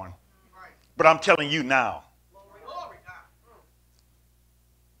later on. But I'm telling you now.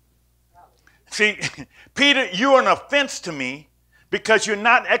 See, Peter, you're an offense to me because you're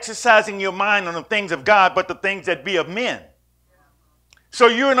not exercising your mind on the things of God, but the things that be of men. So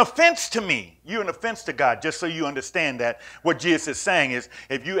you're an offense to me. You're an offense to God, just so you understand that. What Jesus is saying is,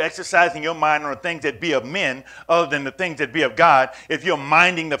 if you're exercising your mind on the things that be of men, other than the things that be of God, if you're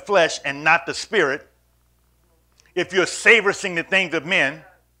minding the flesh and not the spirit, if you're savoring the things of men,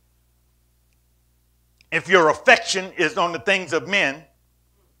 if your affection is on the things of men,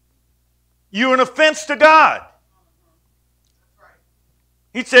 you're an offense to God.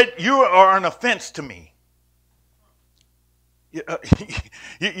 He said, you are an offense to me.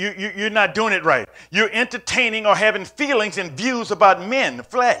 You're not doing it right. You're entertaining or having feelings and views about men, the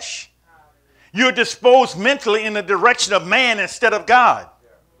flesh. You're disposed mentally in the direction of man instead of God.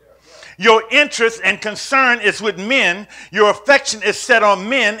 Your interest and concern is with men. Your affection is set on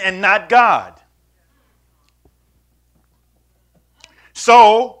men and not God.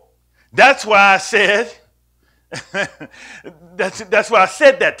 So that's why I said, that's why I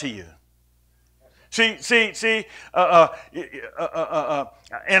said that to you. See,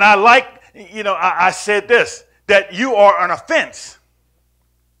 and I like, you know, I said this, that you are an offense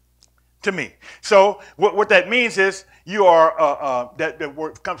to me. So what that means is you are, that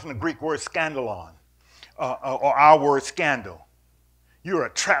word comes from the Greek word scandalon, or our word scandal. You're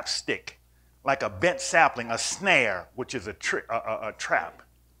a trap stick, like a bent sapling, a snare, which is a trap.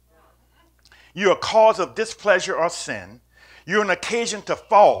 You're a cause of displeasure or sin. You're an occasion to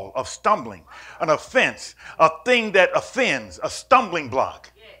fall, of stumbling, an offense, a thing that offends, a stumbling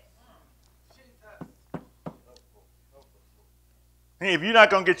block. If you're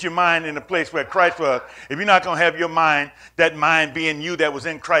not going to get your mind in the place where Christ was, if you're not going to have your mind, that mind being you that was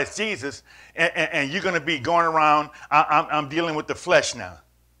in Christ Jesus, and you're going to be going around, I'm dealing with the flesh now.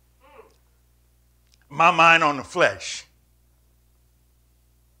 My mind on the flesh.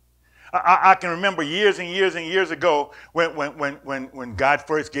 I can remember years and years and years ago when God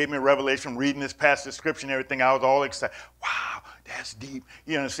first gave me a revelation, reading this passage of scripture and everything, I was all excited. Wow, that's deep.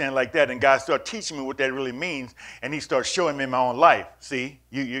 You understand, like that. And God started teaching me what that really means, and he started showing me my own life. See,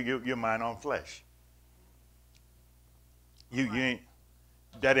 your mind on flesh.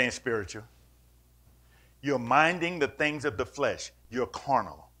 That ain't spiritual. You're minding the things of the flesh. You're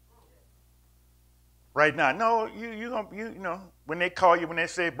carnal. Right now. No, you know, when they call you, when they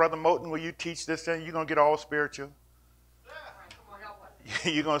say, Brother Moten, will you teach this thing? You're going to get all spiritual.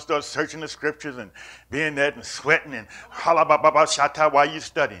 You're going to start searching the scriptures and being that and sweating and holla shata while you're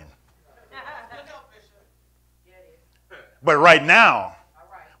studying. But right now,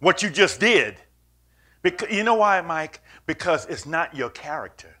 what you just did, because, you know why, Mike? Because it's not your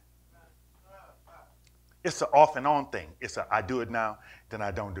character. It's an off and on thing. It's a I do it now, then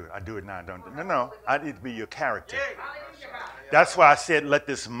I don't do it. I do it now, I don't do it. No, I need to be your character. That's why I said, let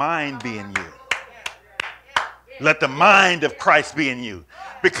this mind be in you. Let the mind of Christ be in you.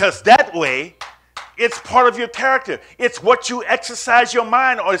 Because that way, it's part of your character. It's what you exercise your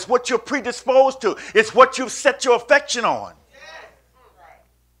mind on. It's what you're predisposed to. It's what you've set your affection on.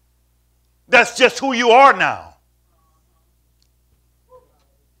 That's just who you are now.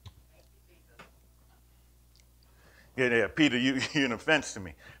 Yeah, Peter, you're an offense to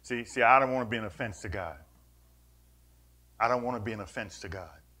me. See, I don't want to be an offense to God. I don't want to be an offense to God.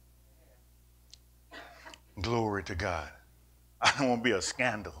 Glory to God. I don't want to be a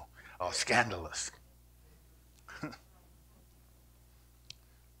scandal or scandalous.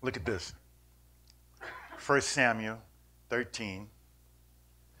 Look at this. 1 Samuel 13.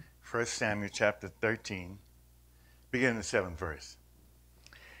 1 Samuel chapter 13, beginning the 7th verse.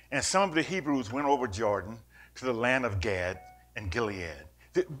 And some of the Hebrews went over Jordan to the land of Gad and Gilead.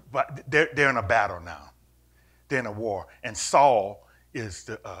 But they're in a battle now. They're in a war. And Saul is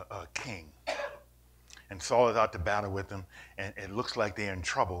the king. And Saul is out to battle with them. And it looks like they're in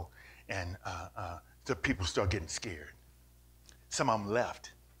trouble. And the people start getting scared. Some of them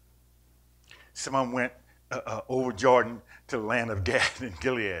left. Some of them went over Jordan to the land of Gad and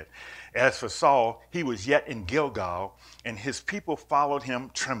Gilead. As for Saul, he was yet in Gilgal, and his people followed him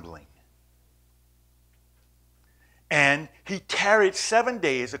trembling. And he tarried 7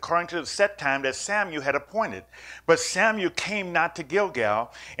 days according to the set time that Samuel had appointed. But Samuel came not to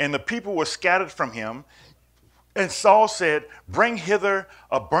Gilgal, and the people were scattered from him. And Saul said, bring hither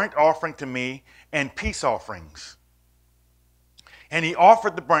a burnt offering to me and peace offerings. And he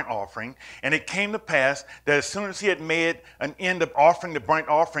offered the burnt offering, and it came to pass that as soon as he had made an end of offering the burnt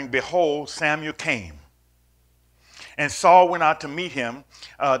offering, behold, Samuel came. And Saul went out to meet him,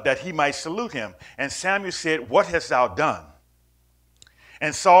 that he might salute him. And Samuel said, what hast thou done?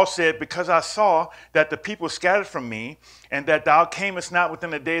 And Saul said, because I saw that the people scattered from me, and that thou camest not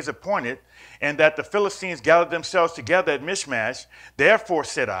within the days appointed, and that the Philistines gathered themselves together at Michmash, therefore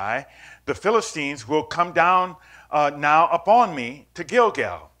said I, the Philistines will come down now upon me to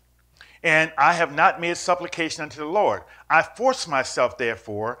Gilgal. And I have not made supplication unto the Lord. I forced myself,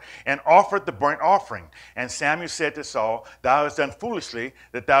 therefore, and offered the burnt offering. And Samuel said to Saul, thou hast done foolishly,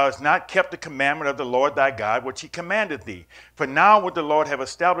 that thou hast not kept the commandment of the Lord thy God, which he commanded thee. For now would the Lord have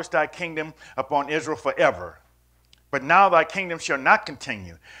established thy kingdom upon Israel forever. But now thy kingdom shall not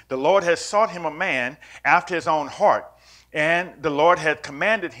continue. The Lord has sought him a man after his own heart, and the Lord had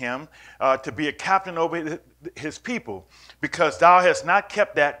commanded him to be a captain over his people, because thou hast not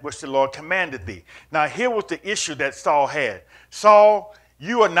kept that which the Lord commanded thee. Now here was the issue that Saul had. Saul,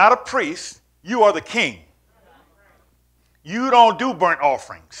 you are not a priest, you are the king. You don't do burnt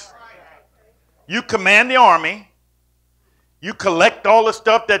offerings. You command the army. You collect all the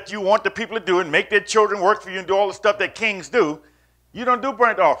stuff that you want the people to do and make their children work for you and do all the stuff that kings do. You don't do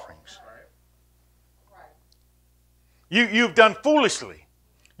burnt offerings. You've done foolishly.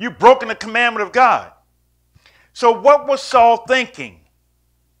 You've broken the commandment of God. So what was Saul thinking?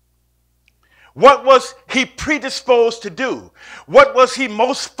 What was he predisposed to do? What was he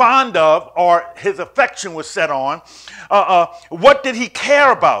most fond of, or his affection was set on? What did he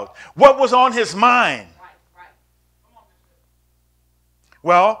care about? What was on his mind?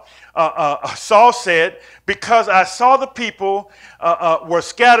 Well, Saul said, because I saw the people were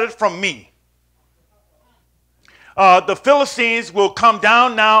scattered from me. The Philistines will come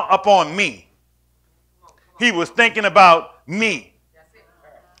down now upon me. He was thinking about me.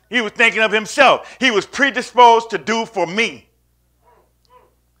 He was thinking of himself. He was predisposed to do for me.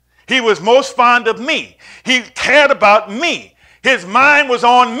 He was most fond of me. He cared about me. His mind was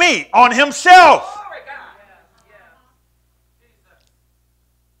on me, on himself.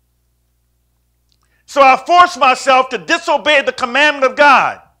 So I forced myself to disobey the commandment of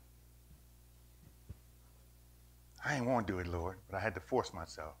God. I didn't want to do it, Lord, but I had to force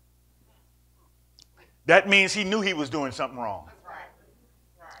myself. That means he knew he was doing something wrong.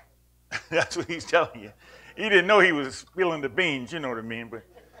 That's what he's telling you. He didn't know he was spilling the beans, you know what I mean, but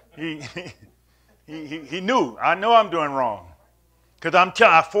he knew. I know I'm doing wrong. Because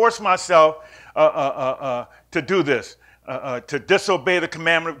I forced myself to do this, to disobey the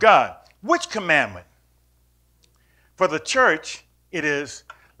commandment of God. Which commandment? For the church, it is,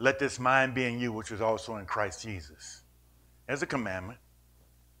 let this mind be in you, which was also in Christ Jesus. As a commandment.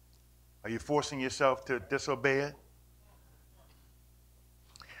 Are you forcing yourself to disobey it?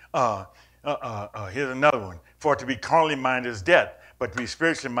 Here's another one. For to be carnally minded is death, but to be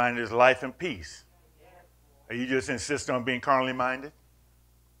spiritually minded is life and peace. Are you just insisting on being carnally minded?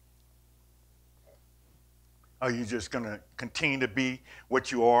 Are you just going to continue to be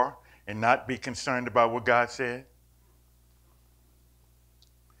what you are and not be concerned about what God said?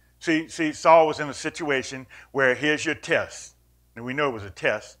 See, Saul was in a situation where here's your test. And we know it was a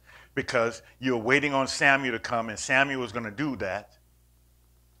test because you were waiting on Samuel to come, and Samuel was going to do that.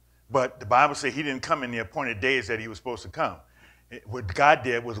 But the Bible said he didn't come in the appointed days that he was supposed to come. What God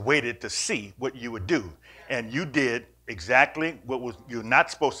did was waited to see what you would do. And you did exactly what you're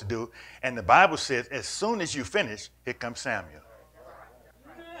not supposed to do. And the Bible says as soon as you finish, here comes Samuel.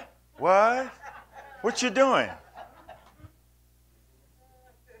 What? What you doing?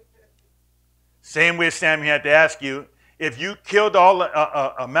 Same way Samuel had to ask you, if you killed all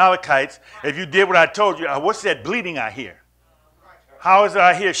the Amalekites, if you did what I told you, what's that bleating I hear? How is it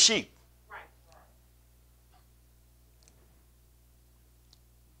I hear sheep?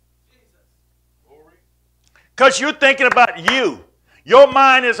 Because you're thinking about you. Your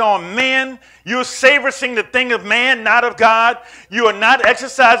mind is on men. You're savoring the thing of man, not of God. You are not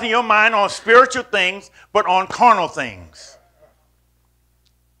exercising your mind on spiritual things, but on carnal things.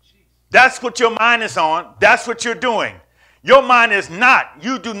 That's what your mind is on. That's what you're doing. Your mind is not.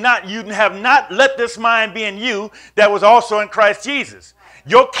 You have not let this mind be in you that was also in Christ Jesus.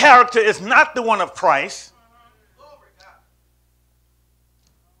 Your character is not the one of Christ.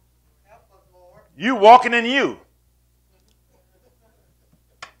 You walking in you.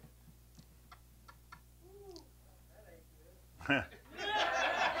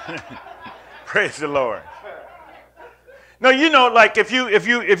 Praise the Lord. No, you know, like if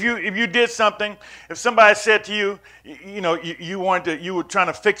you did something, if somebody said to you, you were trying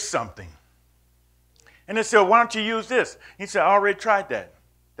to fix something, and they said, well, why don't you use this? He said, I already tried that.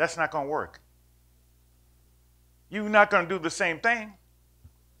 That's not going to work. You're not going to do the same thing.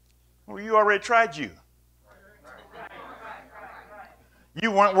 Well, you already tried you. You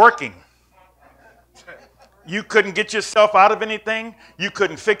weren't working. You couldn't get yourself out of anything. You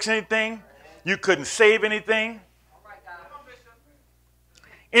couldn't fix anything. You couldn't save anything.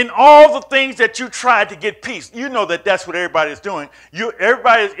 In all the things that you tried to get peace, you know that that's what everybody is doing.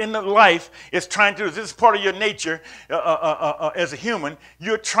 Everybody in the life is trying to do this. Is part of your nature as a human.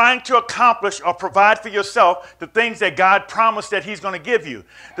 You're trying to accomplish or provide for yourself the things that God promised that he's going to give you.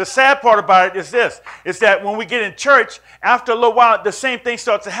 The sad part about it is this, is that when we get in church, after a little while, the same thing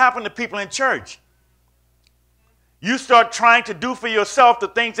starts to happen to people in church. You start trying to do for yourself the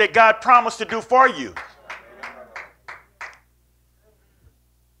things that God promised to do for you.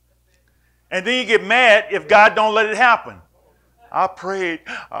 And then you get mad if God don't let it happen. I prayed.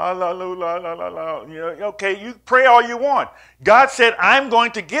 Okay, you pray all you want. God said, I'm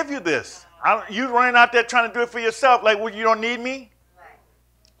going to give you this. You running out there trying to do it for yourself like, well, you don't need me?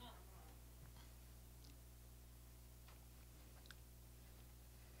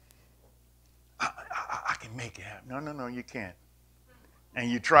 I can make it happen. No, you can't. And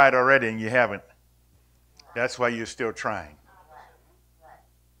you tried already and you haven't. That's why you're still trying.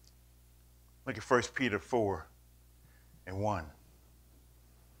 Look at 1 Peter 4:1.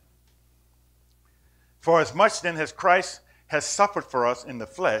 For as much then as Christ has suffered for us in the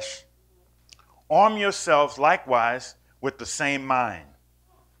flesh, arm yourselves likewise with the same mind.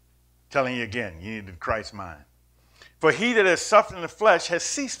 Telling you again, you needed Christ's mind. For he that has suffered in the flesh has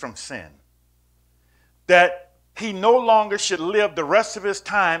ceased from sin, that he no longer should live the rest of his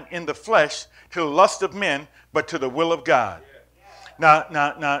time in the flesh to the lust of men, but to the will of God.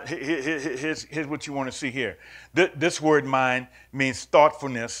 Now, here's what you want to see here. This word mind means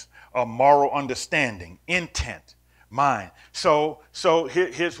thoughtfulness, or moral understanding, intent, mind. So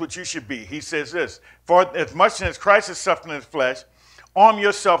here's what you should be. He says this, for as much as Christ has suffered in his flesh, arm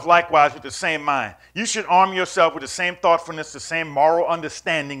yourself likewise with the same mind. You should arm yourself with the same thoughtfulness, the same moral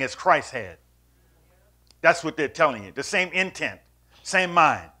understanding as Christ had. That's what they're telling you. The same intent, same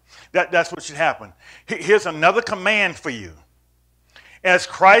mind. That's what should happen. Here's another command for you. As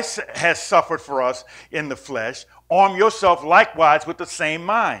Christ has suffered for us in the flesh, arm yourself likewise with the same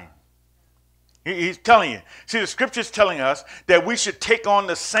mind. He's telling you. See, the scripture is telling us that we should take on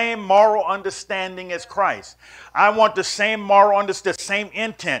the same moral understanding as Christ. I want the same moral understanding, the same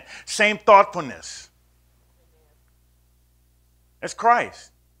intent, same thoughtfulness as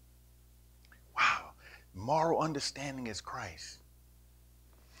Christ. Wow. Moral understanding as Christ.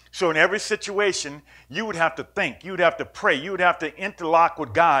 So in every situation, you would have to think, you would have to pray, you would have to interlock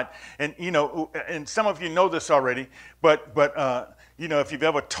with God. And, you know, and some of you know this already, but you know, if you've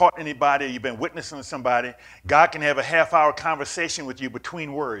ever taught anybody, you've been witnessing to somebody, God can have a half-hour conversation with you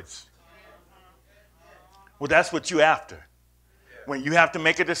between words. Well, that's what you're after. When you have to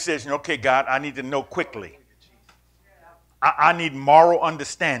make a decision, okay, God, I need to know quickly. I need moral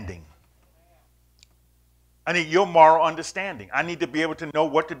understanding. I need your moral understanding. I need to be able to know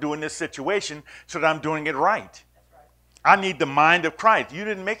what to do in this situation so that I'm doing it right. I need the mind of Christ. You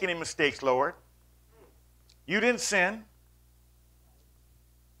didn't make any mistakes, Lord. You didn't sin.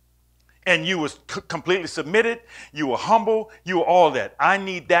 And you was completely submitted. You were humble. You were all that. I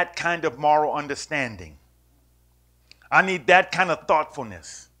need that kind of moral understanding. I need that kind of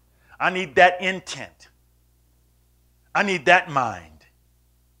thoughtfulness. I need that intent. I need that mind.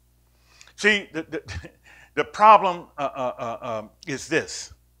 See, the problem is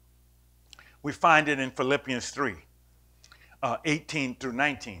this. We find it in Philippians 3, 18 through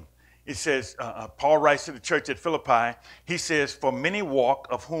 19. It says, Paul writes to the church at Philippi, he says, for many walk,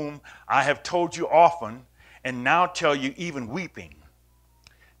 of whom I have told you often, and now tell you even weeping,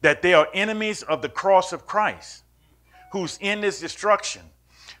 that they are enemies of the cross of Christ, whose end is destruction,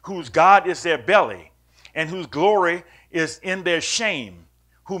 whose God is their belly, and whose glory is in their shame,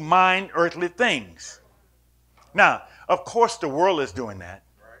 who mind earthly things. Now, of course, the world is doing that.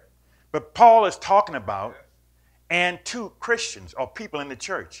 But Paul is talking about, and to Christians or people in the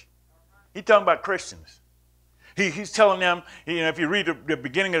church. He's talking about Christians. He's telling them, you know, if you read the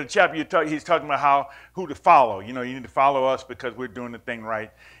beginning of the chapter, he's talking about who to follow. You know, you need to follow us because we're doing the thing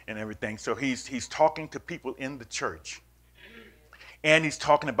right and everything. So he's talking to people in the church. And he's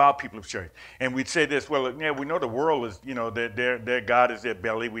talking about people of church. And we'd say this, well, yeah, we know the world is, you know, their God is their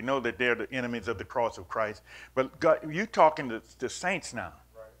belly. We know that they're the enemies of the cross of Christ. But God, you're talking to saints now.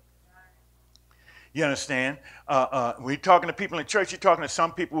 You understand? We're talking to people in church. You're talking to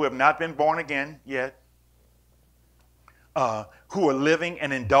some people who have not been born again yet, who are living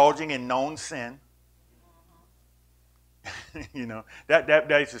and indulging in known sin. You know, that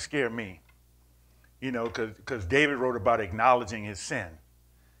used to scare me. You know, because David wrote about acknowledging his sin.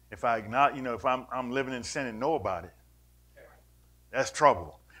 If I acknowledge, you know, if I'm living in sin and know about it, that's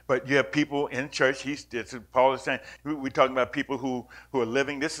trouble. But you have people in church. Paul is saying we're talking about people who are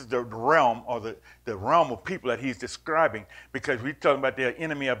living. This is the realm or the realm of people that he's describing, because we're talking about they're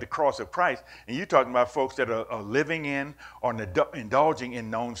enemy of the cross of Christ, and you're talking about folks that are living in or indulging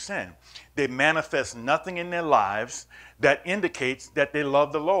in known sin. They manifest nothing in their lives that indicates that they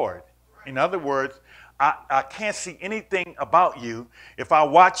love the Lord. In other words, I can't see anything about you. If I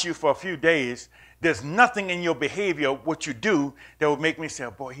watch you for a few days, there's nothing in your behavior, what you do, that would make me say,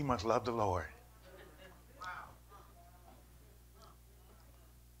 oh, boy, he must love the Lord.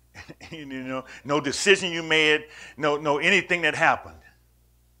 You know, no decision you made, no anything that happened.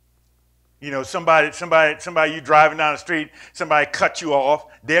 You know, somebody you driving down the street, somebody cut you off,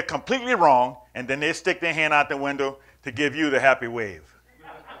 they're completely wrong, and then they stick their hand out the window to give you the happy wave.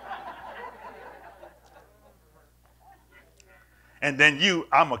 And then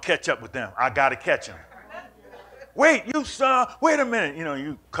I'm going to catch up with them. I got to catch them. Wait, you son, wait a minute. You know,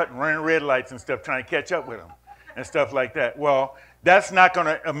 you cutting running red lights and stuff, trying to catch up with them and stuff like that. Well, that's not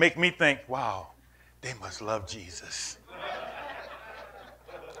going to make me think, wow, they must love Jesus.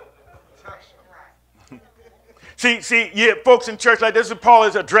 See, yeah, folks in church like this is what Paul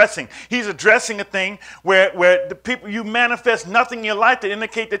is addressing. He's addressing a thing where the people, you manifest nothing in your life to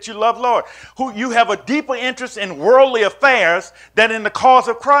indicate that you love Lord. Who you have a deeper interest in worldly affairs than in the cause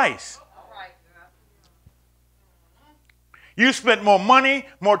of Christ. You spent more money,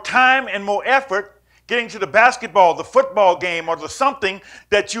 more time, and more effort getting to the basketball, the football game, or the something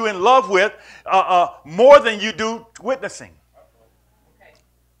that you're in love with more than you do witnessing.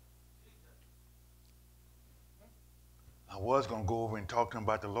 I was going to go over and talk to him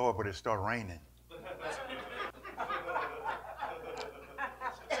about the Lord, but it started raining.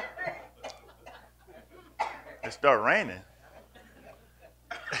 It started raining.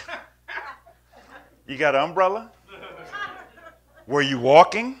 You got an umbrella? Were you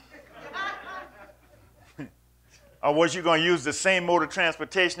walking? Or was you going to use the same mode of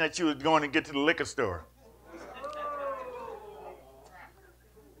transportation that you was going to get to the liquor store?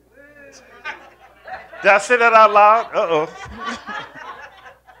 Did I say that out loud? Uh-oh.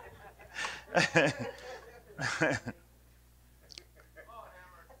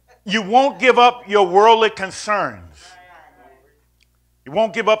 You won't give up your worldly concerns. You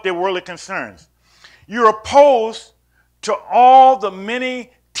won't give up their worldly concerns. You're opposed to all the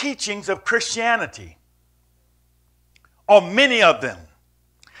many teachings of Christianity, or many of them.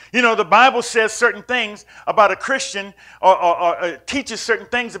 You know, the Bible says certain things about a Christian or teaches certain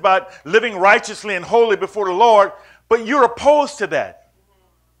things about living righteously and holy before the Lord, but you're opposed to that.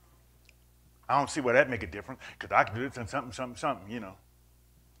 I don't see why that make a difference, because I can do this and something, you know.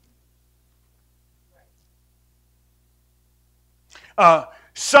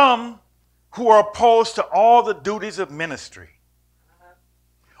 Some who are opposed to all the duties of ministry,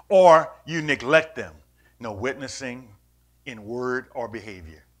 or you neglect them. No witnessing in word or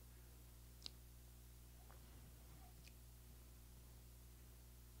behavior.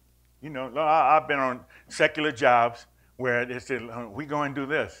 You know, I've been on secular jobs where they said, we go and do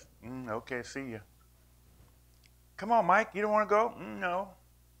this. Okay, see you. Come on, Mike, you don't want to go? No.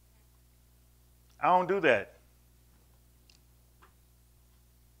 I don't do that.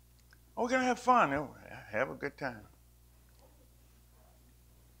 Oh, we're going to have fun. Have a good time.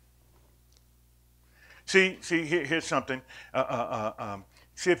 See, here's something.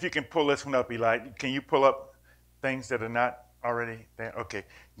 See if you can pull this one up, Eli. Can you pull up things that are not already there? Okay.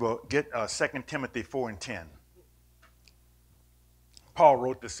 Well, get 2 Timothy 4:10. Paul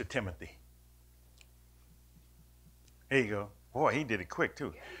wrote this to Timothy. There you go. Boy, he did it quick,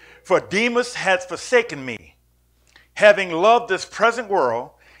 too. For Demas has forsaken me, having loved this present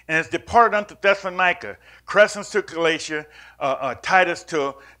world, and has departed unto Thessalonica, Crescens to Galatia, Titus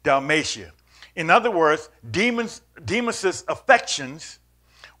to Dalmatia. In other words, Demas's affections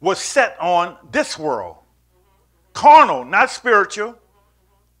was set on this world. Carnal, not spiritual.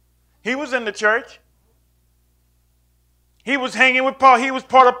 He was in the church. He was hanging with Paul. He was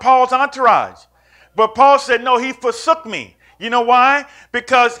part of Paul's entourage. But Paul said, no, he forsook me. You know why?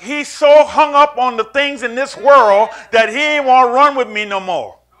 Because he's so hung up on the things in this world that he ain't want to run with me no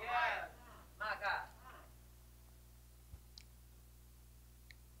more.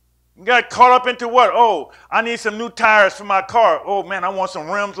 You got caught up into what? Oh, I need some new tires for my car. Oh, man, I want some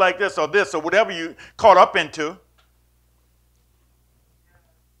rims like this or whatever you caught up into.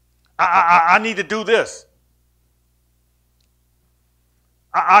 I need to do this.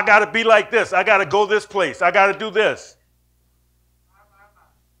 I got to be like this. I got to go this place. I got to do this.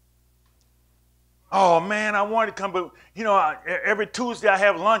 Oh, man, I wanted to come, but, you know, every Tuesday I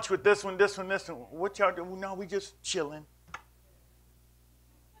have lunch with this one. What y'all do? No, we just chilling.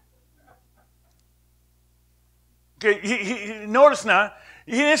 Okay, notice now,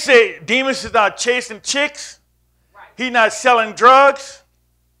 he didn't say Demas is not chasing chicks. Right. He's not selling drugs.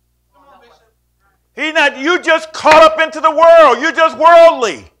 He's not, you just caught up into the world. You're just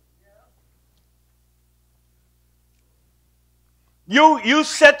worldly. You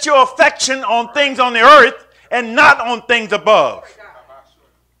set your affection on things on the earth and not on things above.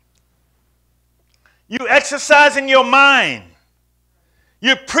 You exercise in your mind.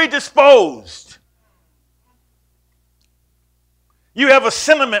 You're predisposed. You have a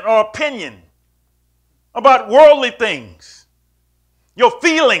sentiment or opinion about worldly things. Your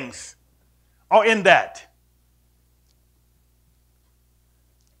feelings are in that.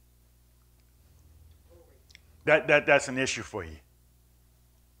 That's an issue for you.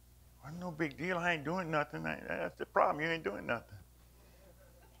 Well, no big deal. I ain't doing nothing. That's the problem. You ain't doing nothing.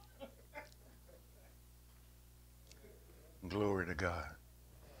 Glory to God.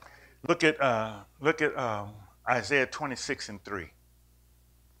 Look at Isaiah 26:3.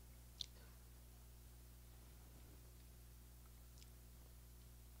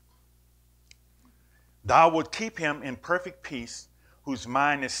 Thou wilt keep him in perfect peace, whose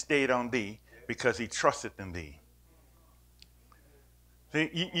mind is stayed on thee, because he trusteth in thee.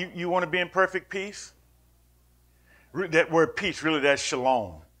 See, you want to be in perfect peace? That word peace, really, that's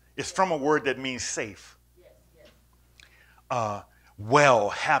shalom. It's from a word that means safe. Well,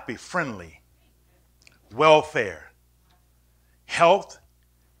 happy, friendly, welfare, health,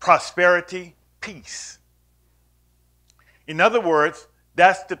 prosperity, peace. In other words,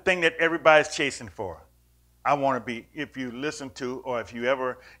 that's the thing that everybody's chasing for. I want to be, if you listen to, or if you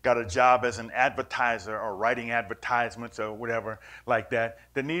ever got a job as an advertiser or writing advertisements or whatever like that,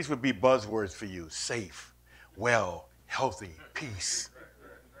 then these would be buzzwords for you. Safe, well, healthy, peace.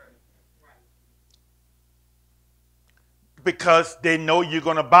 Because they know you're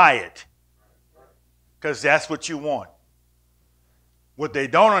going to buy it. Because that's what you want. What they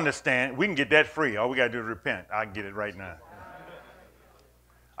don't understand, we can get that free. All we got to do is repent. I can get it right now.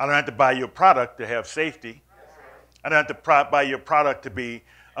 I don't have to buy your product to have safety. I don't have to buy your product to be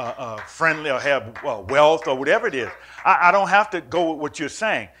friendly or have wealth or whatever it is. I don't have to go with what you're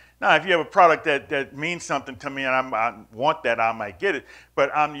saying. Now, if you have a product that means something to me and I want that, I might get it.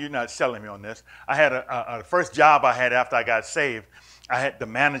 But you're not selling me on this. I had the first job I had after I got saved. I had the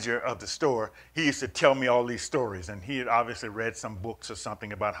manager of the store. He used to tell me all these stories, and he had obviously read some books or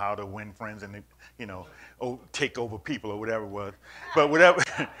something about how to win friends and, you know, take over people or whatever it was. But whatever,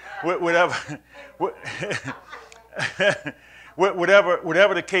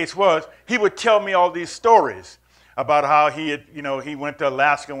 whatever the case was, he would tell me all these stories about how he had, you know, he went to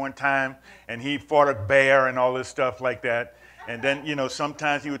Alaska one time and he fought a bear and all this stuff like that. And then, you know,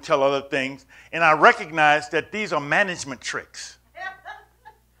 sometimes he would tell other things. And I recognized that these are management tricks.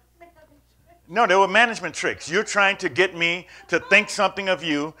 No, they were management tricks. You're trying to get me to think something of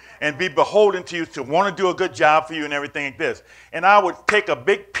you and be beholden to you, to want to do a good job for you and everything like this. And I would take a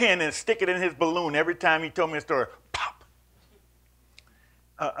big pin and stick it in his balloon every time he told me a story. Pop.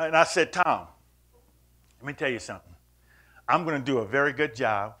 And I said, Tom, let me tell you something. I'm going to do a very good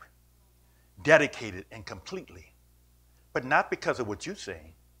job, dedicated and completely, but not because of what you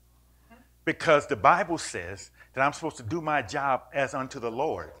say, because the Bible says that I'm supposed to do my job as unto the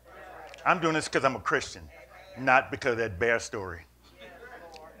Lord. I'm doing this because I'm a Christian, not because of that bear story.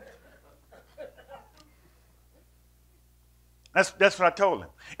 That's what I told him.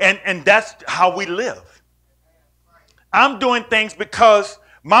 And that's how we live. I'm doing things because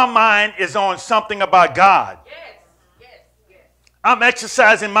my mind is on something about God. I'm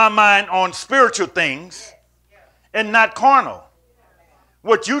exercising my mind on spiritual things and not carnal.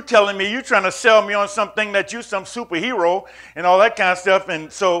 What you telling me, you trying to sell me on something that you some superhero and all that kind of stuff,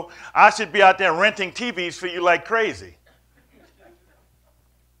 and so I should be out there renting TVs for you like crazy.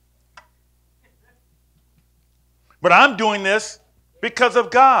 But I'm doing this because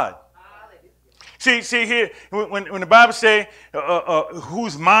of God. See here, when the Bible says,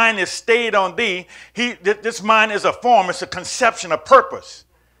 whose mind is stayed on thee, this mind is a form, it's a conception, a purpose.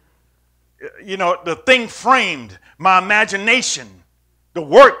 You know, the thing framed, my imagination, the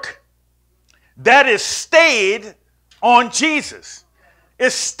work, that is stayed on Jesus.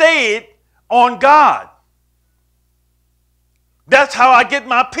 It's stayed on God. That's how I get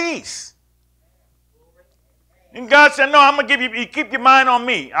my peace. And God said, no, I'm going to give you keep your mind on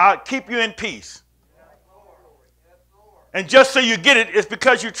me. I'll keep you in peace. And just so you get it, it's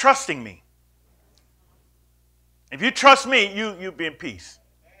because you're trusting me. If you trust me, you'll be in peace.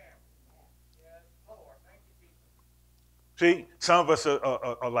 See, some of us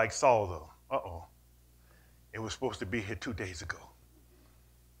are like Saul, though. Uh-oh. It was supposed to be here 2 days ago.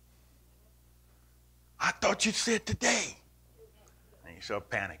 I thought you said today. And you start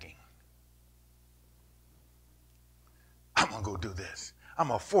panicking. I'm going to go do this. I'm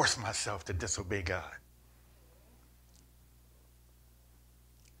going to force myself to disobey God.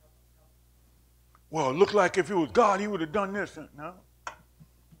 Well, it looked like if it was God, he would have done this. No.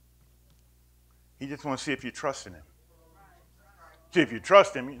 He just wants to see if you trust in him. See, if you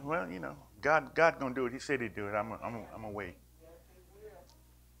trust him, well, you know, God going to do it. He said he'd do it. I'm going to wait.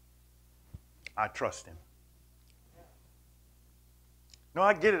 I trust him. No,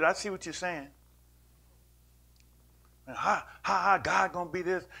 I get it. I see what you're saying. How God going to be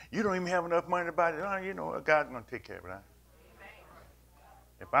this? You don't even have enough money to buy it. Oh, you know, God's going to take care of it.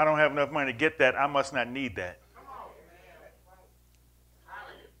 If I don't have enough money to get that, I must not need that.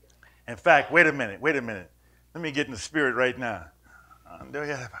 In fact, wait a minute. Let me get in the spirit right now.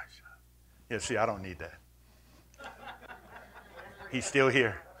 Yeah, see, I don't need that. He's still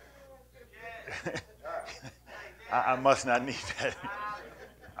here. I must not need that.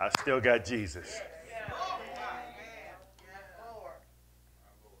 I still got Jesus.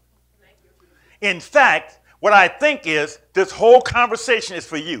 In fact, what I think is this whole conversation is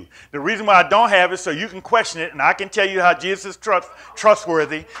for you. The reason why I don't have it is so you can question it, and I can tell you how Jesus is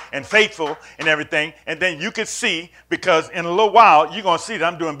trustworthy and faithful and everything, and then you can see, because in a little while, you're going to see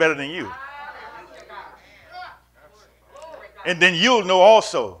that I'm doing better than you. And then you'll know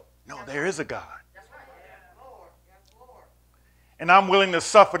also, no, there is a God. And I'm willing to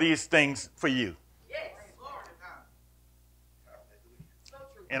suffer these things for you.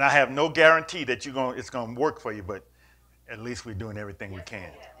 And I have no guarantee that it's going to work for you, but at least we're doing everything we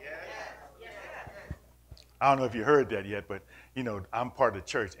can. I don't know if you heard that yet, but, you know, I'm part of the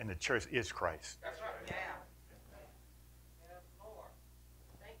church, and the church is Christ.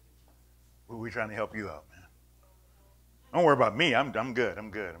 We're trying to help you out, man. Don't worry about me. I'm good.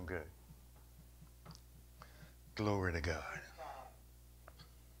 I'm good. Glory to God.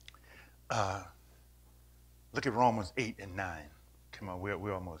 Look at Romans 8 and 9. Come on,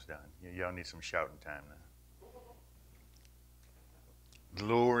 we're almost done. Y'all need some shouting time now.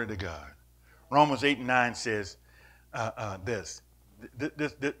 Glory to God. Romans 8 and 9 says this.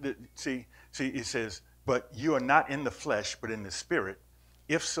 See, it says, but you are not in the flesh, but in the spirit,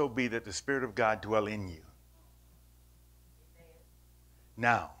 if so be that the Spirit of God dwell in you.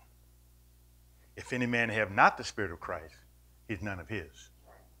 Now, if any man have not the Spirit of Christ, he's none of his.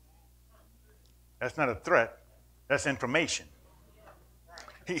 That's not a threat. That's information.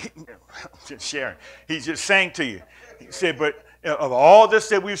 Just sharing. He's just saying to you. He said, but of all this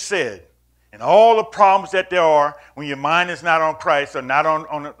that we've said, and all the problems that there are when your mind is not on Christ or not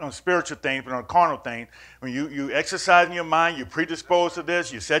on spiritual things, but on carnal things, when you exercise in your mind, you're predisposed to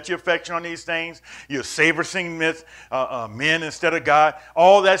this, you set your affection on these things, you're savoring with men instead of God,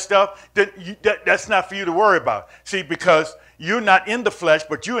 all that stuff, that's not for you to worry about. See, because you're not in the flesh,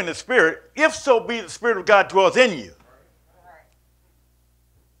 but you're in the Spirit, if so be the Spirit of God dwells in you.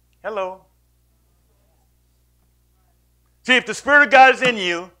 Hello. See, if the Spirit of God is in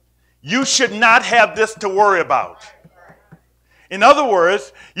you, you should not have this to worry about. In other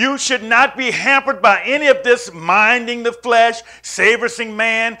words, you should not be hampered by any of this minding the flesh, savoring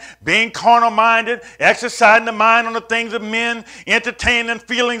man, being carnal-minded, exercising the mind on the things of men, entertaining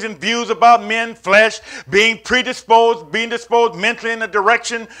feelings and views about men, flesh, being predisposed, being disposed mentally in the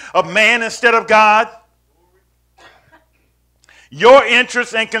direction of man instead of God. Your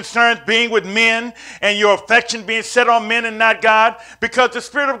interests and concerns being with men and your affection being set on men and not God, because the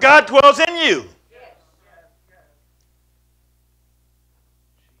Spirit of God dwells in you.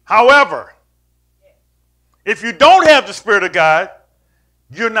 However, if you don't have the Spirit of God,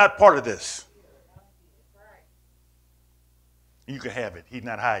 you're not part of this. You can have it. He's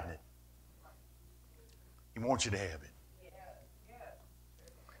not hiding it. He wants you to have it.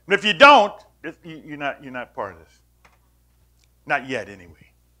 And if you don't, you're not part of this. Not yet, anyway.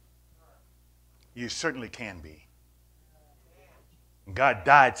 You certainly can be. God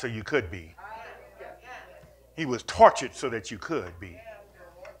died so you could be. He was tortured so that you could be.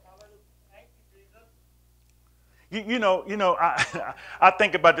 You know, I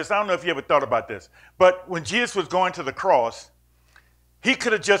think about this. I don't know if you ever thought about this. But when Jesus was going to the cross, he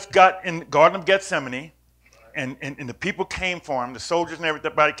could have just got in the Garden of Gethsemane, and the people came for him. The soldiers and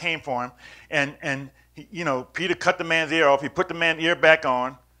everybody came for him. And Peter cut the man's ear off. He put the man's ear back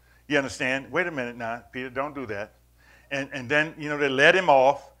on. You understand? Wait a minute now, Peter, don't do that. And then, they let him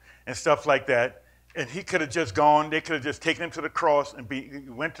off and stuff like that. And he could have just gone. They could have just taken him to the cross and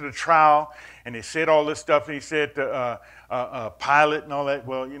went to the trial. And they said all this stuff. And he said to Pilate and all that.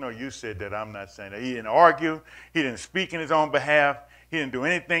 Well, you said that. I'm not saying that. He didn't argue. He didn't speak in his own behalf. He didn't do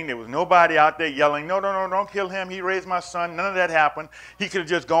anything. There was nobody out there yelling, no, don't kill him. He raised my son. None of that happened. He could have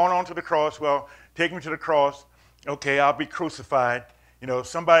just gone on to the cross. Well, take me to the cross. Okay, I'll be crucified.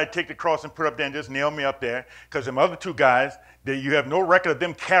 Somebody take the cross and put it up there and just nail me up there. Because them other two guys, you have no record of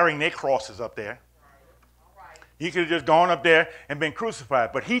them carrying their crosses up there. He could have just gone up there and been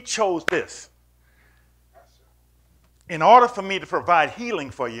crucified. But he chose this. In order for me to provide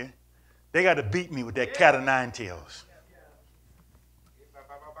healing for you, they got to beat me with that cat of nine tails.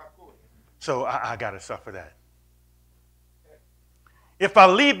 So I got to suffer that. If I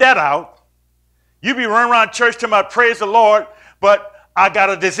leave that out, you be running around church talking about praise the Lord, but I got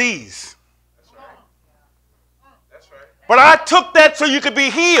a disease. That's right. That's right. But I took that so you could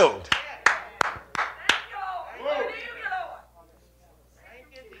be healed.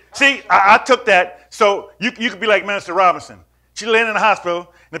 See, I took that so you could be like Minister Robinson. She laying in the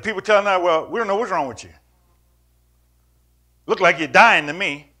hospital, and the people telling her, well, we don't know what's wrong with you. Look like you're dying to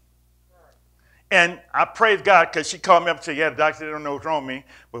me. And I praise God because she called me up and said, yeah, the doctor said they don't know what's wrong with me,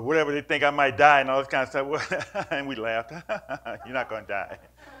 but whatever, they think I might die and all this kind of stuff. And we laughed. You're not going to die.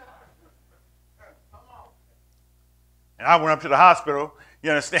 And I went up to the hospital,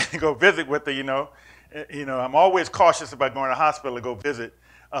 you understand, to go visit with her, I'm always cautious about going to the hospital to go visit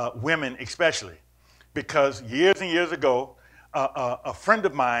women especially, because years and years ago, a friend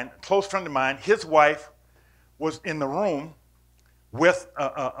of mine, a close friend of mine, his wife was in the room with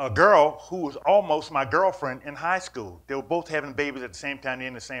a girl who was almost my girlfriend in high school. They were both having babies at the same time. They're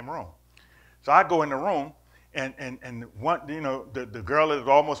in the same room. So I go in the room, and one, the girl that was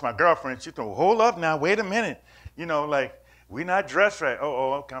almost my girlfriend, she said, well, hold up now, wait a minute. Like, we're not dressed right.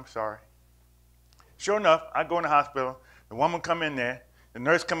 Oh, okay, I'm sorry. Sure enough, I go in the hospital. The woman come in there. The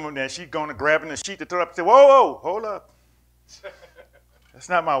nurse come in there. She's going to grab the sheet to throw it up and say, whoa, hold up. That's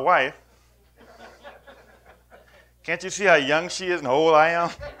not my wife. Can't you see how young she is and how old I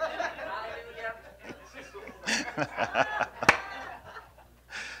am?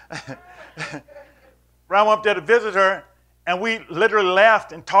 I went up there to visit her, and we literally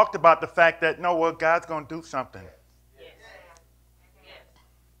laughed and talked about the fact that, God's going to do something.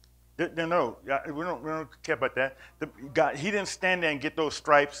 No, we don't care about that. God, he didn't stand there and get those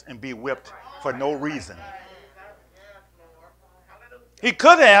stripes and be whipped for no reason. He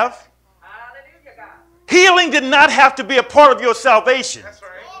could have. Healing did not have to be a part of your salvation. That's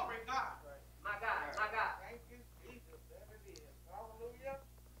right. My God, my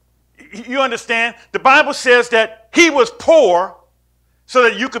God. You understand? The Bible says that he was poor so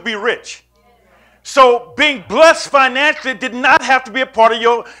that you could be rich. So being blessed financially did not have to be a part of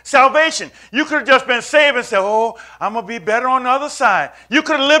your salvation. You could have just been saved and said, oh, I'm going to be better on the other side. You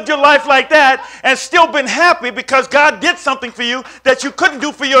could have lived your life like that and still been happy because God did something for you that you couldn't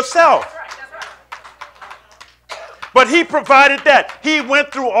do for yourself. But he provided that. He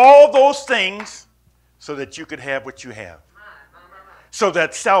went through all those things so that you could have what you have. So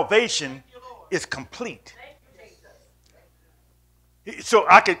that salvation is complete. So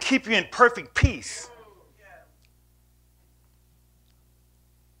I could keep you in perfect peace.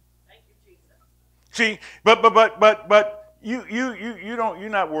 See, but you're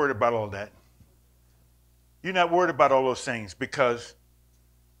not worried about all that. You're not worried about all those things because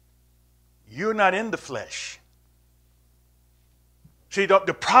you're not in the flesh. See,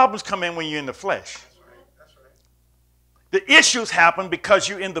 the problems come in when you're in the flesh. The issues happen because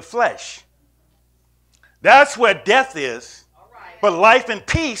you're in the flesh. That's where death is. But life and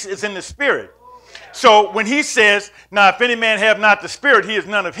peace is in the spirit. So when he says, now if any man have not the spirit, he is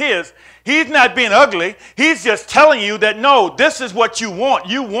none of his, he's not being ugly. He's just telling you that, no, this is what you want.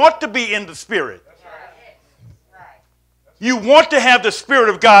 You want to be in the spirit. You want to have the Spirit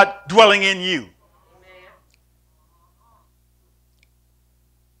of God dwelling in you.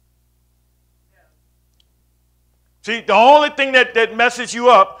 See, the only thing that messes you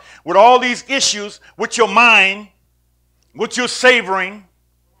up with all these issues with your mind, what you're savoring,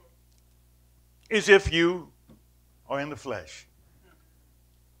 is if you are in the flesh.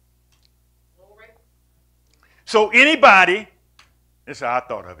 So anybody, this is how I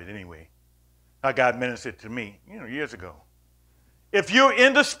thought of it anyway, how God ministered to me, years ago. If you're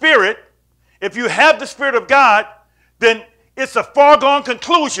in the Spirit, if you have the Spirit of God, then it's a foregone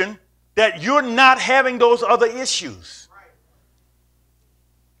conclusion that you're not having those other issues.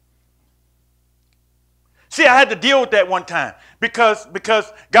 See, I had to deal with that one time because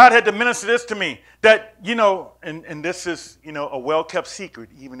God had to minister this to me that, and this is, a well-kept secret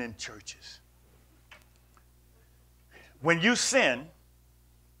even in churches. When you sin,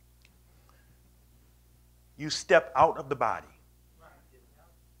 you step out of the body.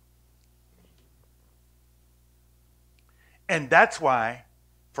 And that's why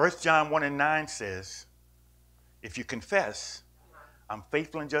 1 John 1:9 says, if you confess, I'm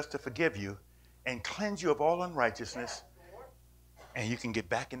faithful and just to forgive you and cleanse you of all unrighteousness, and you can get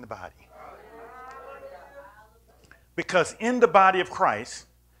back in the body. Because in the body of Christ,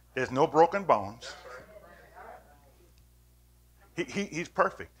 there's no broken bones. He's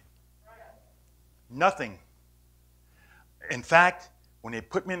perfect. Nothing. In fact, when they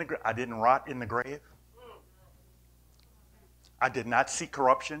put me in the grave, I didn't rot in the grave. I did not see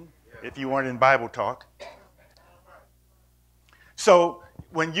corruption, if you weren't in Bible talk. So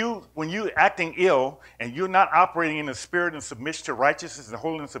when you acting ill and you're not operating in the spirit and submission to righteousness and the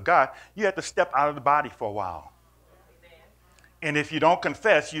holiness of God, you have to step out of the body for a while. And if you don't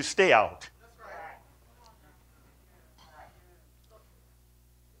confess, you stay out.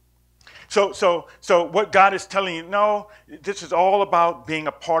 So what God is telling you, no, this is all about being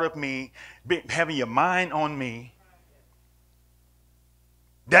a part of me, having your mind on me,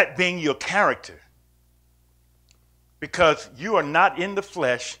 that being your character. Because you are not in the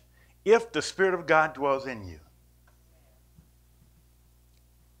flesh if the Spirit of God dwells in you.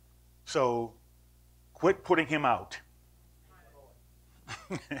 So quit putting him out.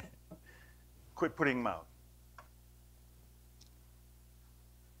 Quit putting him out.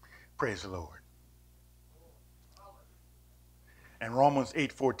 Praise the Lord. And Romans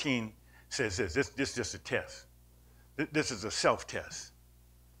 8:14 says this. This is just a test. This is a self-test.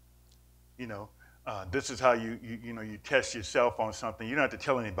 This is how you test yourself on something. You don't have to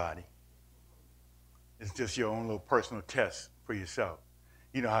tell anybody. It's just your own little personal test for yourself.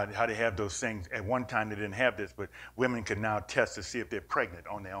 You know how they have those things. At one time they didn't have this, but women can now test to see if they're pregnant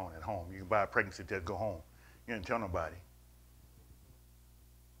on their own at home. You can buy a pregnancy test, go home. You don't tell nobody.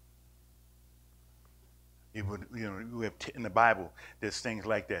 We have in the Bible, there's things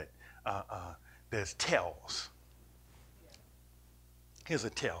like that. There's tells. Here's a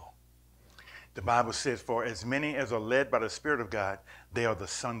tell. The Bible says, for as many as are led by the Spirit of God, they are the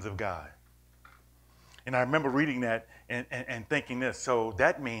sons of God. And I remember reading that and thinking this. So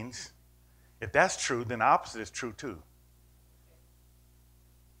that means, if that's true, then the opposite is true too.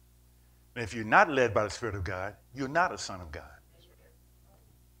 And if you're not led by the Spirit of God, you're not a son of God.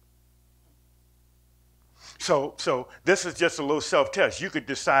 So this is just a little self-test. You could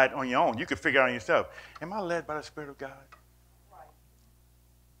decide on your own. You could figure out yourself, am I led by the Spirit of God?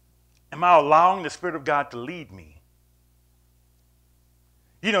 Am I allowing the Spirit of God to lead me?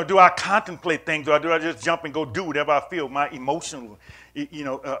 You know, do I contemplate things, or do I just jump and go do whatever I feel, my emotional,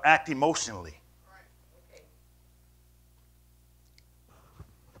 act emotionally?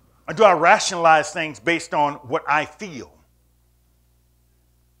 Or do I rationalize things based on what I feel?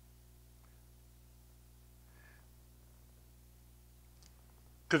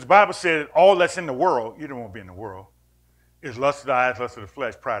 Because the Bible said all that's in the world, you don't want to be in the world, is lust of the eyes, lust of the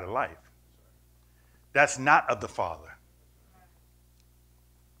flesh, pride of life. That's not of the Father.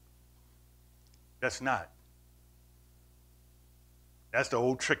 That's not. That's the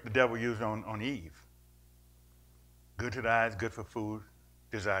old trick the devil used on Eve. Good to the eyes, good for food,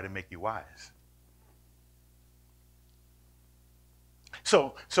 desire to make you wise.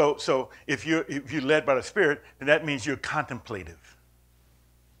 So if you're led by the Spirit, then that means you're contemplative.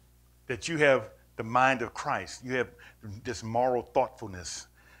 That you have the mind of Christ. You have this moral thoughtfulness,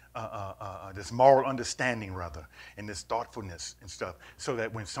 this moral understanding, rather, and this thoughtfulness and stuff, so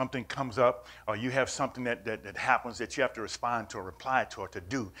that when something comes up or you have something that happens that you have to respond to or reply to or to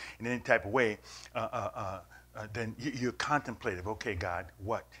do in any type of way, then you're contemplative. Okay, God,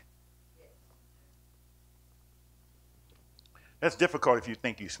 what? That's difficult if you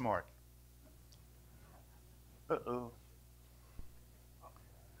think you're smart. Uh-oh.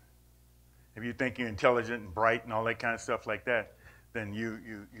 If you think you're intelligent and bright and all that kind of stuff like that, then you're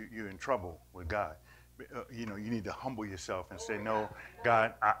in trouble with God. You need to humble yourself and say, no,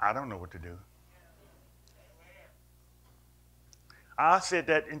 God, I don't know what to do. I said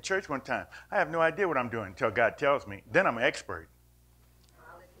that in church one time. I have no idea what I'm doing until God tells me. Then I'm an expert.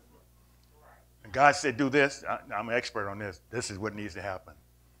 And God said, do this. I'm an expert on this. This is what needs to happen.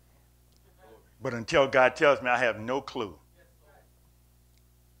 But until God tells me, I have no clue.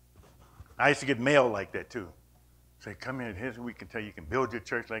 I used to get mail like that too. Say, come in, here's what we can tell you. You can build your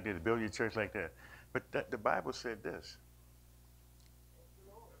church like this, build your church like that. But the Bible said this.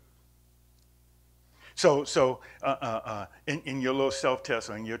 So in your little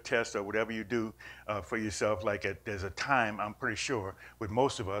self-test or in your test or whatever you do for yourself, there's a time, I'm pretty sure, with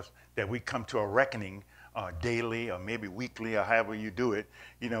most of us, that we come to a reckoning daily or maybe weekly or however you do it,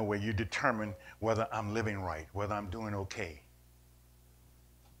 where you determine whether I'm living right, whether I'm doing okay.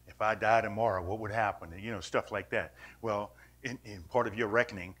 If I die tomorrow, what would happen? Stuff like that. Well, in part of your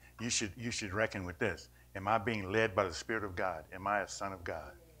reckoning, you should reckon with this. Am I being led by the Spirit of God? Am I a son of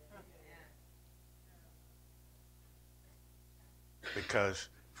God? Because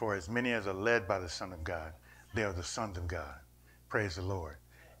for as many as are led by the Son of God, they are the sons of God. Praise the Lord.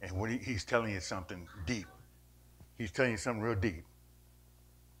 And when he's telling you something deep. He's telling you something real deep.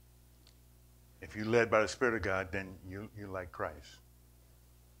 If you're led by the Spirit of God, then you're like Christ.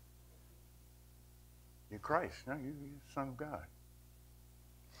 You're Christ. No, you're the Son of God.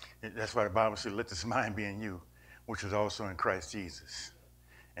 That's why the Bible says, let this mind be in you, which is also in Christ Jesus.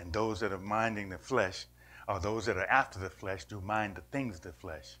 And those that are minding the flesh, or those that are after the flesh, do mind the things of the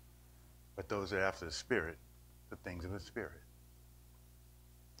flesh. But those that are after the Spirit, the things of the Spirit.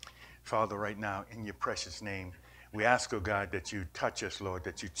 Father, right now, in your precious name, we ask, oh God, that you touch us, Lord,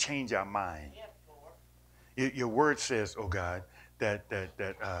 that you change our mind. Your word says, oh God, that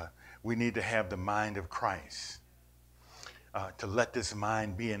we need to have the mind of Christ, to let this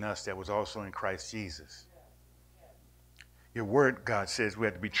mind be in us that was also in Christ Jesus. Your word, God, says we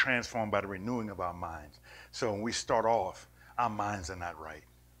have to be transformed by the renewing of our minds. So when we start off, our minds are not right.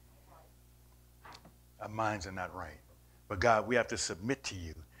 Our minds are not right. But God, we have to submit to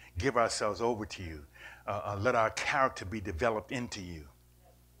you, give ourselves over to you, let our character be developed into you.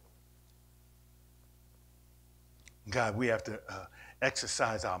 God, we have to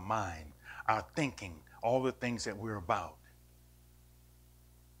exercise our mind, our thinking, all the things that we're about.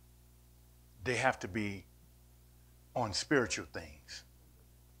 They have to be on spiritual things,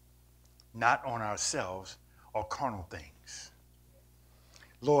 not on ourselves or carnal things.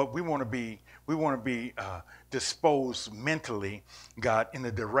 Lord, we want to be disposed mentally, God, in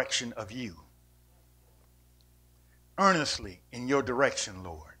the direction of you. Earnestly in your direction,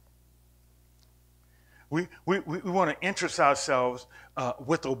 Lord. We want to interest ourselves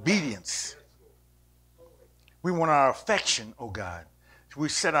with obedience. We want our affection, oh God. We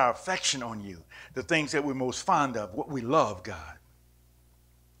set our affection on you, the things that we're most fond of, what we love, God.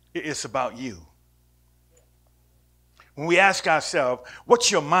 It's about you. When we ask ourselves, what's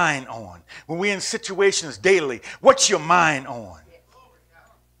your mind on? When we're in situations daily, what's your mind on?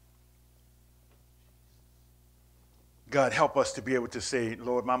 God, help us to be able to say,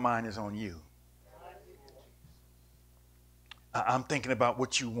 Lord, my mind is on you. I'm thinking about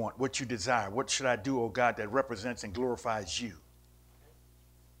what you want, what you desire. What should I do, oh God, that represents and glorifies you?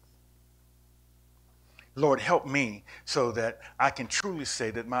 Lord, help me so that I can truly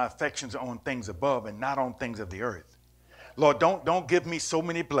say that my affections are on things above and not on things of the earth. Lord, don't give me so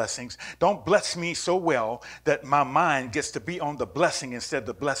many blessings. Don't bless me so well that my mind gets to be on the blessing instead of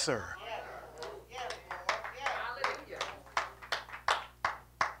the blesser.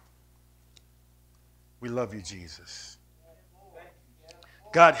 We love you, Jesus.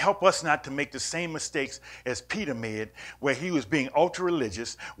 God, help us not to make the same mistakes as Peter made, where he was being ultra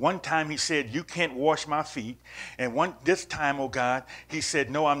religious. One time he said, you can't wash my feet. And this time, oh God, he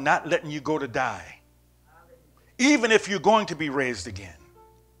said, no, I'm not letting you go to die, even if you're going to be raised again.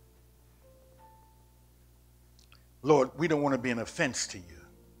 Lord, we don't want to be an offense to you.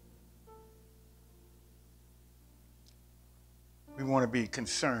 We want to be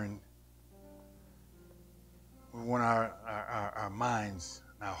concerned. We want our minds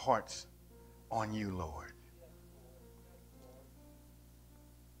and our hearts on you, Lord.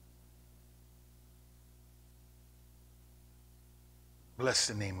 Bless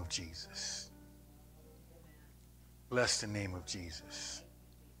the name of Jesus. Bless the name of Jesus.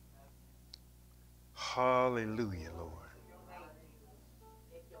 Hallelujah, Lord.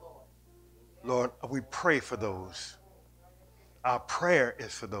 Lord, we pray for those. Our prayer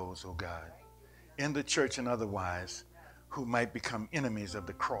is for those, oh God, in the church and otherwise, who might become enemies of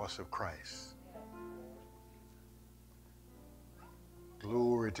the cross of Christ.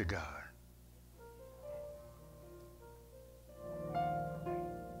 Glory to God.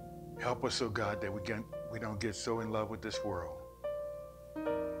 Help us, oh God, that we don't get so in love with this world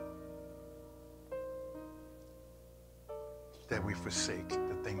that we forsake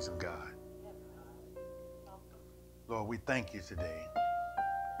the things of God. Lord, we thank you today.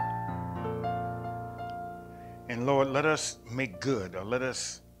 And Lord, let us make good, or let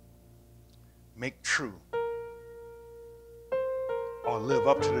us make true, or live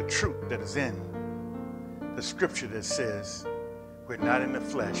up to the truth that is in the scripture that says we're not in the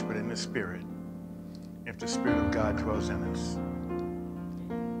flesh, but in the spirit, if the Spirit of God dwells in us.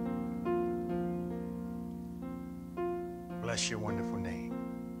 Bless your wonderful name.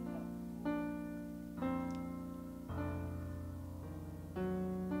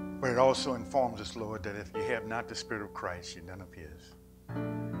 But it also informs us, Lord, that if you have not the Spirit of Christ, you're none of his.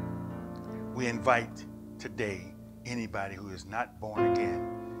 We invite today anybody who is not born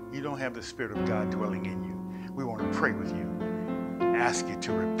again. You don't have the Spirit of God dwelling in you. We want to pray with you, ask you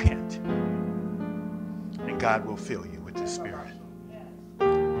to repent, and God will fill you with the Spirit.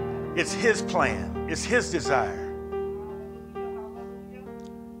 It's his plan. It's his desire.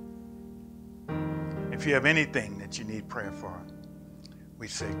 If you have anything that you need prayer for, we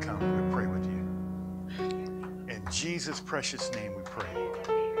say, come, we'll pray with you. In Jesus' precious name we pray.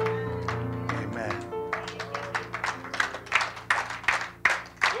 Amen.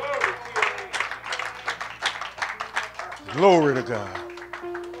 Glory to God.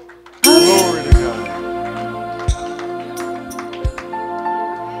 Glory to God.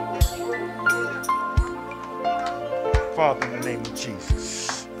 Father, in the name of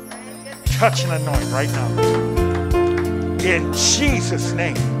Jesus, touch and anoint right now. In Jesus'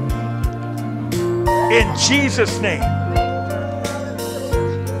 name. In Jesus' name.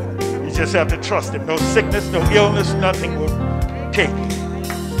 You just have to trust him. No sickness, no illness, nothing will take you.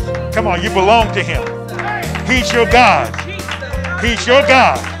 Come on, you belong to him. He's your God. He's your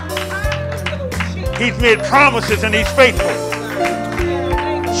God. He's made promises and he's faithful.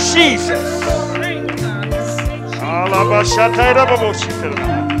 Jesus.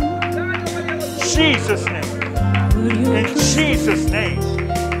 Jesus' name. In Jesus' name.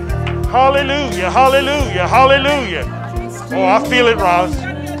 Hallelujah, hallelujah, hallelujah. Oh, I feel it, Ross.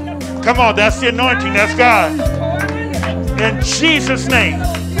 Come on, that's the anointing. That's God. In Jesus' name.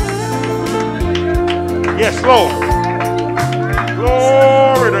 Yes, Lord.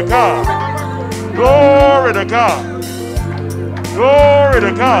 Glory to God. Glory to God. Glory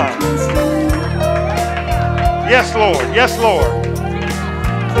to God. Yes, Lord. Yes, Lord.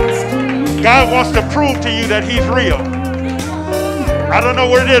 God wants to prove to you that he's real. I don't know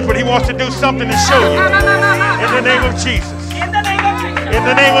what it is, but he wants to do something to show you. In the name of Jesus. In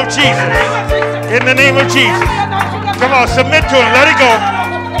the name of Jesus. In the name of Jesus. Come on, submit to him. Let it go.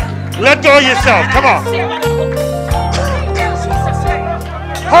 Let go of yourself. Come on.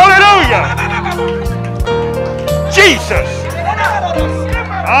 Hallelujah. Jesus.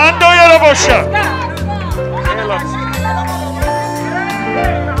 Ando Yarabosha.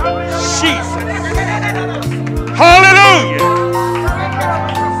 Jesus. Hallelujah.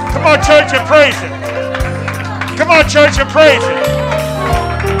 Come on, church, and praise him. Come on, church, and praise him.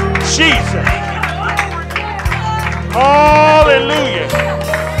 Jesus. Hallelujah.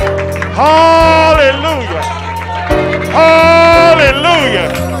 Hallelujah. Hallelujah.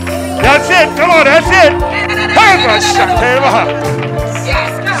 That's it. Come on, that's it.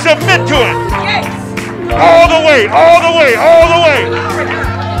 Submit to it. All the way, all the way, all the way.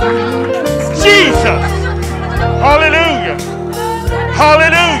 Jesus. Hallelujah.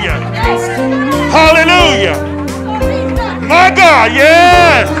 Hallelujah. Hallelujah. My God,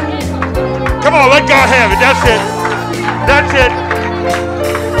 yes. Come on, let God have it. That's it. That's it.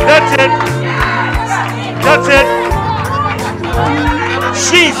 That's it. That's it.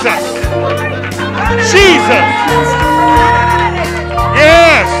 Jesus. Jesus.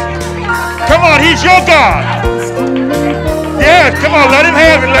 Yes. Come on, he's your God. Yes, come on, let him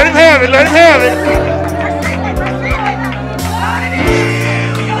have it. Let him have it. Let him have it.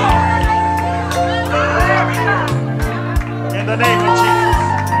 In the name of Jesus.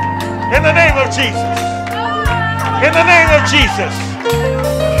 In the name of Jesus. In the name of Jesus.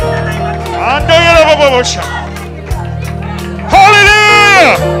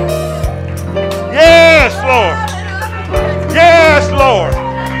 Hallelujah. Yes, Lord. Yes, Lord.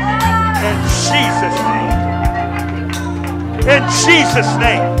 In Jesus' name. In Jesus'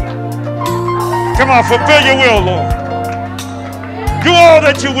 name. Come on, fulfill your will, Lord. Do all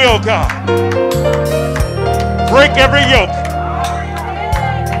that you will, God. Break every yoke.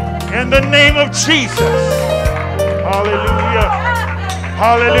 In the name of Jesus. Hallelujah.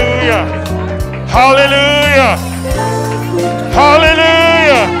 Hallelujah. Hallelujah.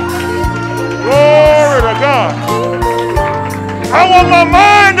 Hallelujah. Glory to God. I want my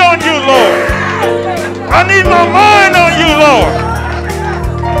mind on you, Lord. I need my mind on you, Lord.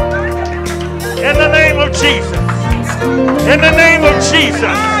 In the name of Jesus. In the name of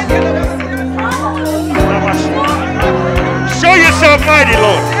Jesus. Show yourself mighty,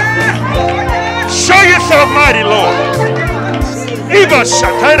 Lord. Show yourself mighty, Lord.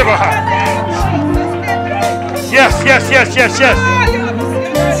 Yes, yes, yes, yes, yes.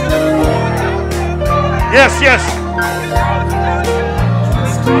 Yes, yes.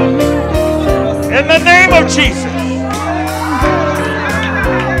 In the name of Jesus.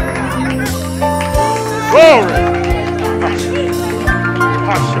 Glory.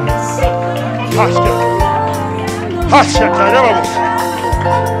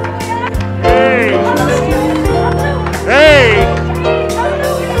 Hey. Hey.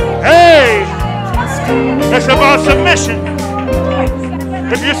 Hey. It's about submission.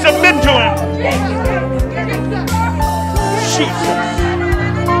 If you submit to him. Jesus.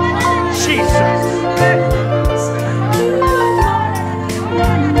 Jesus.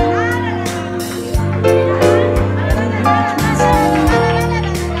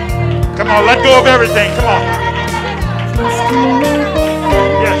 Come on, let go of everything. Come on.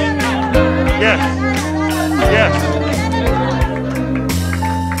 Yes. Yes. Yes.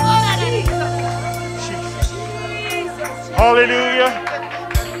 Jesus. Hallelujah.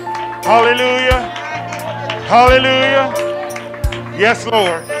 Hallelujah. Hallelujah. Yes,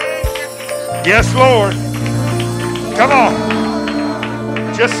 Lord. Yes, Lord. Come on.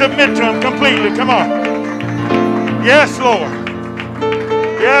 Just submit to him completely. Come on. Yes, Lord.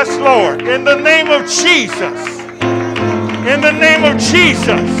 Yes, Lord. In the name of Jesus. In the name of Jesus.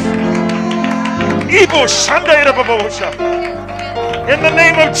 In the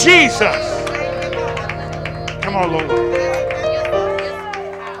name of Jesus. Come on, Lord.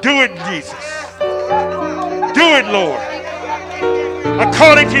 Do it, Jesus. Do it, Lord.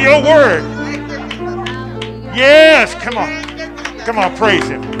 According to your word. Yes, come on. Come on, praise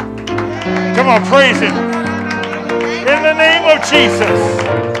him. Come on, praise him. In the name of Jesus.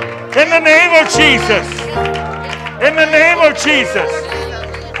 In the name of Jesus. In the name of Jesus.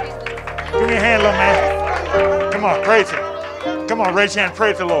 Give me a hand, little man. Come on, praise him. Come on, raise your hand,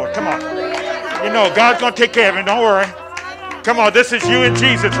 praise the Lord. Come on. You know, God's going to take care of him. Don't worry. Come on, this is you and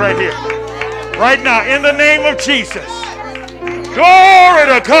Jesus right here. Right now, in the name of Jesus. Glory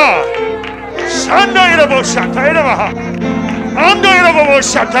to God.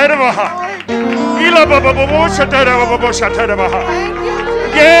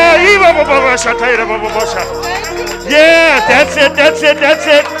 Yes, that's it, that's it, that's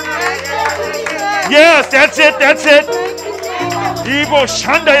it. Yes, that's it, that's it.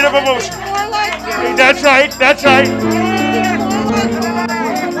 That's right, that's right.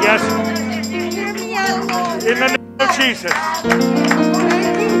 Yes. In the name of Jesus.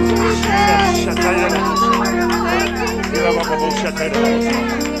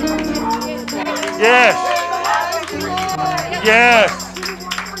 Yes. Yes.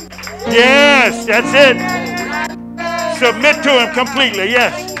 Yes, that's it. Submit to him completely.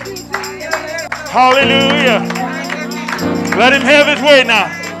 Yes. Hallelujah. Let him have his way now.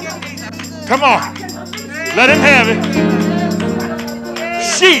 Come on. Let him have it.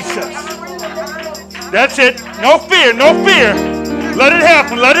 Jesus. That's it. No fear. No fear. Let it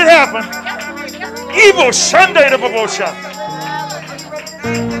happen. Let it happen. Evil Sunday to Babosha.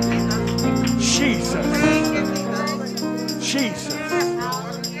 Jesus. Jesus.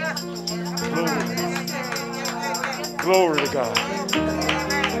 Glory to God.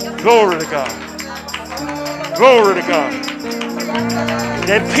 Glory to God. Glory to God.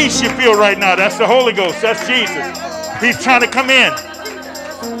 That peace you feel right now, that's the Holy Ghost. That's Jesus. He's trying to come in.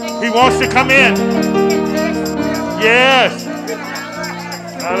 He wants to come in. Yes.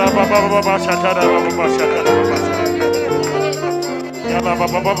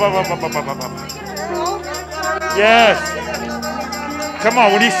 Yes. Come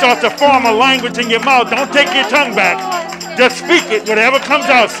on, when he starts to form a language in your mouth, don't take your tongue back. Just speak it. Whatever comes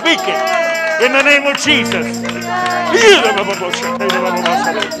out, speak it. In the name of Jesus. In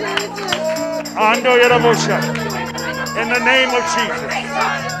the name of Jesus.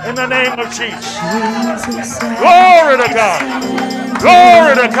 In the name of Jesus. Glory to God.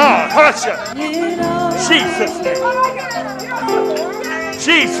 Glory to God. Hasha. Jesus' name.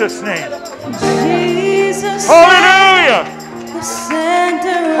 Jesus' name. Hallelujah.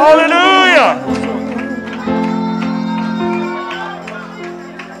 Hallelujah.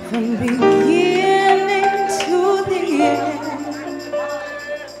 From beginning to the end,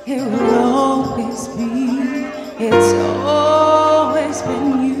 it will always be, it's always been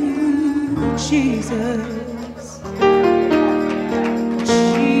you, Jesus.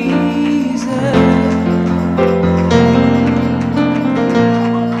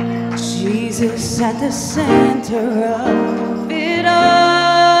 Jesus at the center of it all.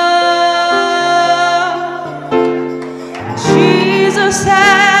 Jesus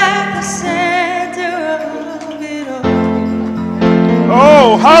at the center of it all.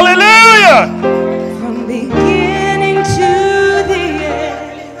 Oh, hallelujah! From beginning to the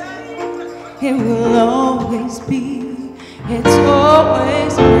end, it will always be, it's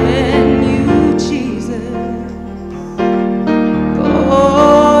always been you, Jesus.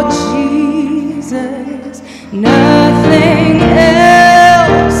 Oh, Jesus, nothing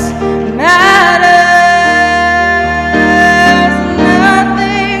else matters.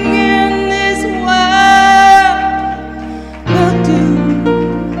 Nothing in this world will do.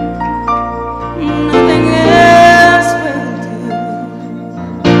 Nothing else will do.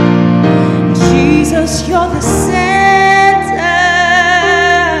 Jesus, you're the center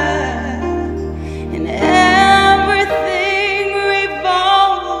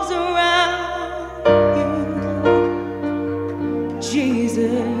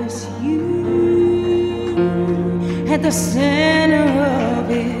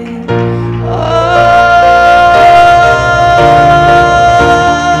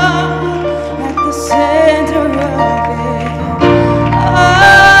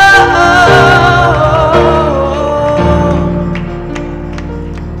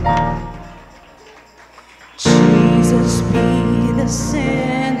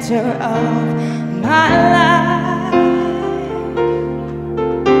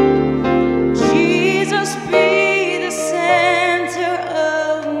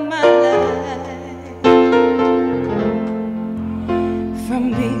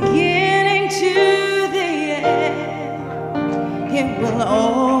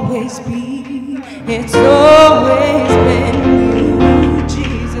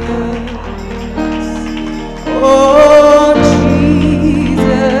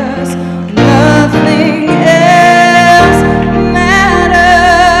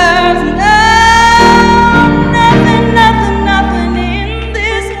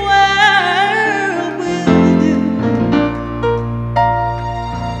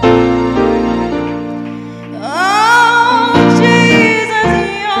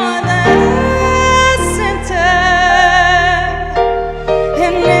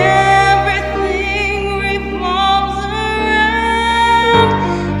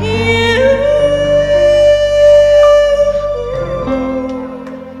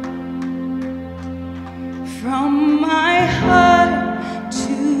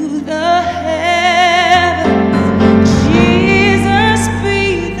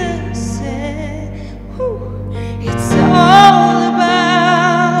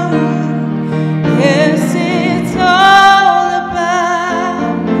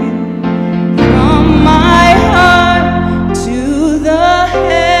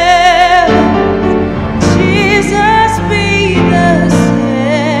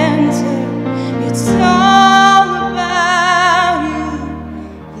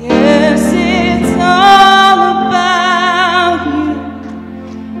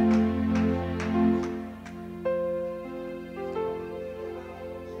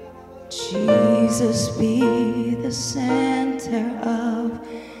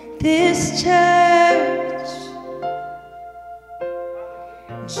this church.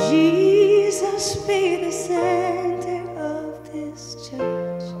 Jesus be the center of this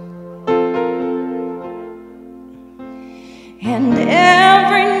church. And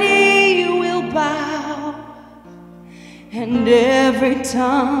every knee will bow, and every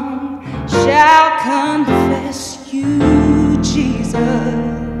tongue shall confess you, Jesus.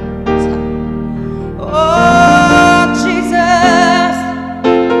 Oh, Jesus.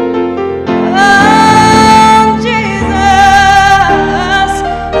 Oh, Jesus.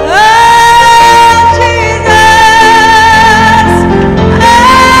 Oh, Jesus. Oh,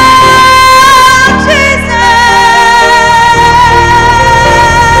 Jesus.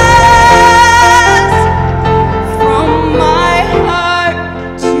 From my heart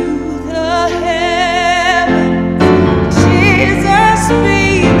to the heavens, Jesus be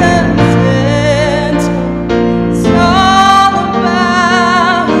the center. It's all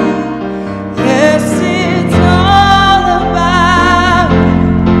about you. Yes, it's all about you.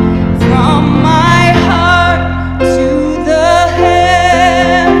 From my heart to the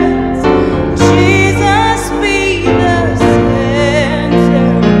heavens, Jesus be the center.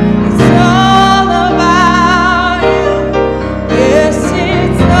 It's all about you. Yes,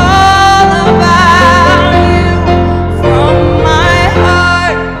 it's all about you. From my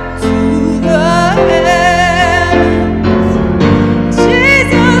heart to the heavens,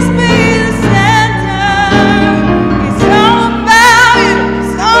 Jesus be the center. It's all about you.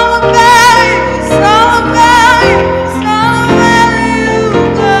 It's all about you. It's all about you. It's all about you,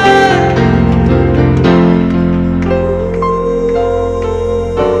 God.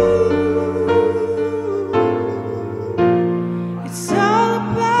 It's all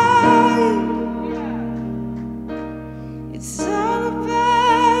about you. It's all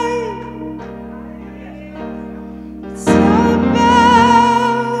about you. It's all about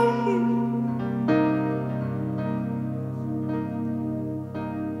you.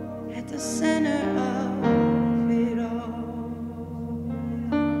 At the center of it all.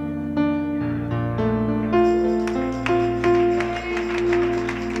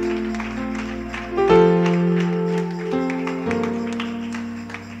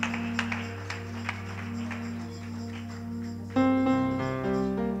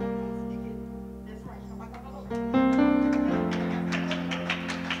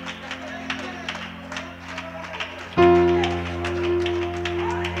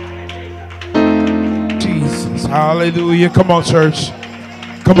 Jesus. Hallelujah. Come on, church.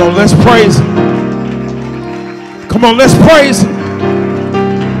 Come on, let's praise him. Come on, let's praise him.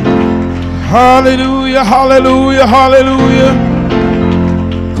 Hallelujah, hallelujah, hallelujah.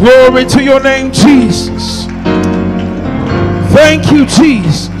 Glory to your name, Jesus. Thank you,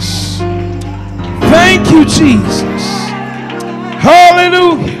 Jesus. Thank you, Jesus.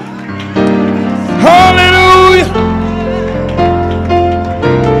 Hallelujah. Hallelujah.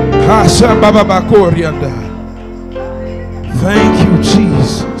 Thank you,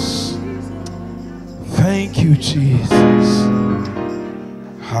 Jesus. Thank you, Jesus.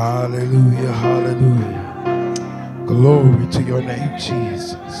 Hallelujah, hallelujah. Glory to your name,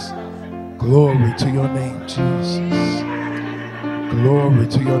 Jesus. Glory to your name, Jesus. Glory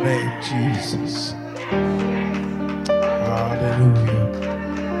to your name, Jesus. Hallelujah.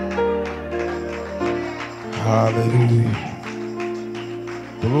 Hallelujah.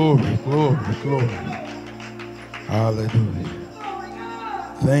 Glory, glory, glory. Hallelujah.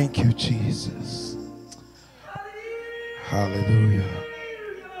 Thank you, Jesus. Hallelujah.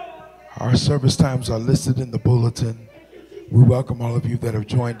 Our service times are listed in the bulletin. We welcome all of you that have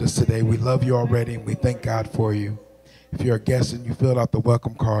joined us today. We love you already, and we thank God for you. If you're a guest and you filled out the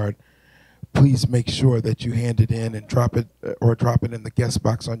welcome card, please make sure that you hand it in and drop it in the guest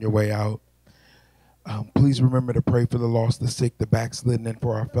box on your way out. Please remember to pray for the lost, the sick, the backslidden, and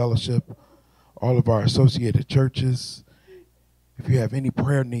for our fellowship, all of our associated churches. If you have any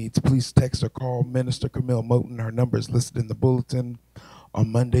prayer needs, please text or call Minister Camille Moten. Her number is listed in the bulletin.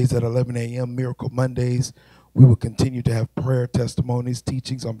 On Mondays at 11 a.m., Miracle Mondays, we will continue to have prayer, testimonies,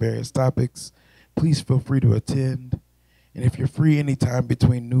 teachings on various topics. Please feel free to attend. And if you're free anytime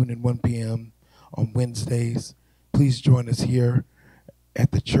between noon and 1 p.m. on Wednesdays, please join us here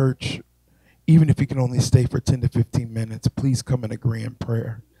at the church. Even if you can only stay for 10 to 15 minutes, please come and agree in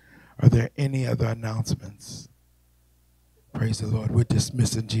prayer. Are there any other announcements? Praise the Lord. We're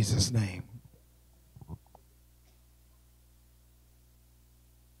dismissed in Jesus' name.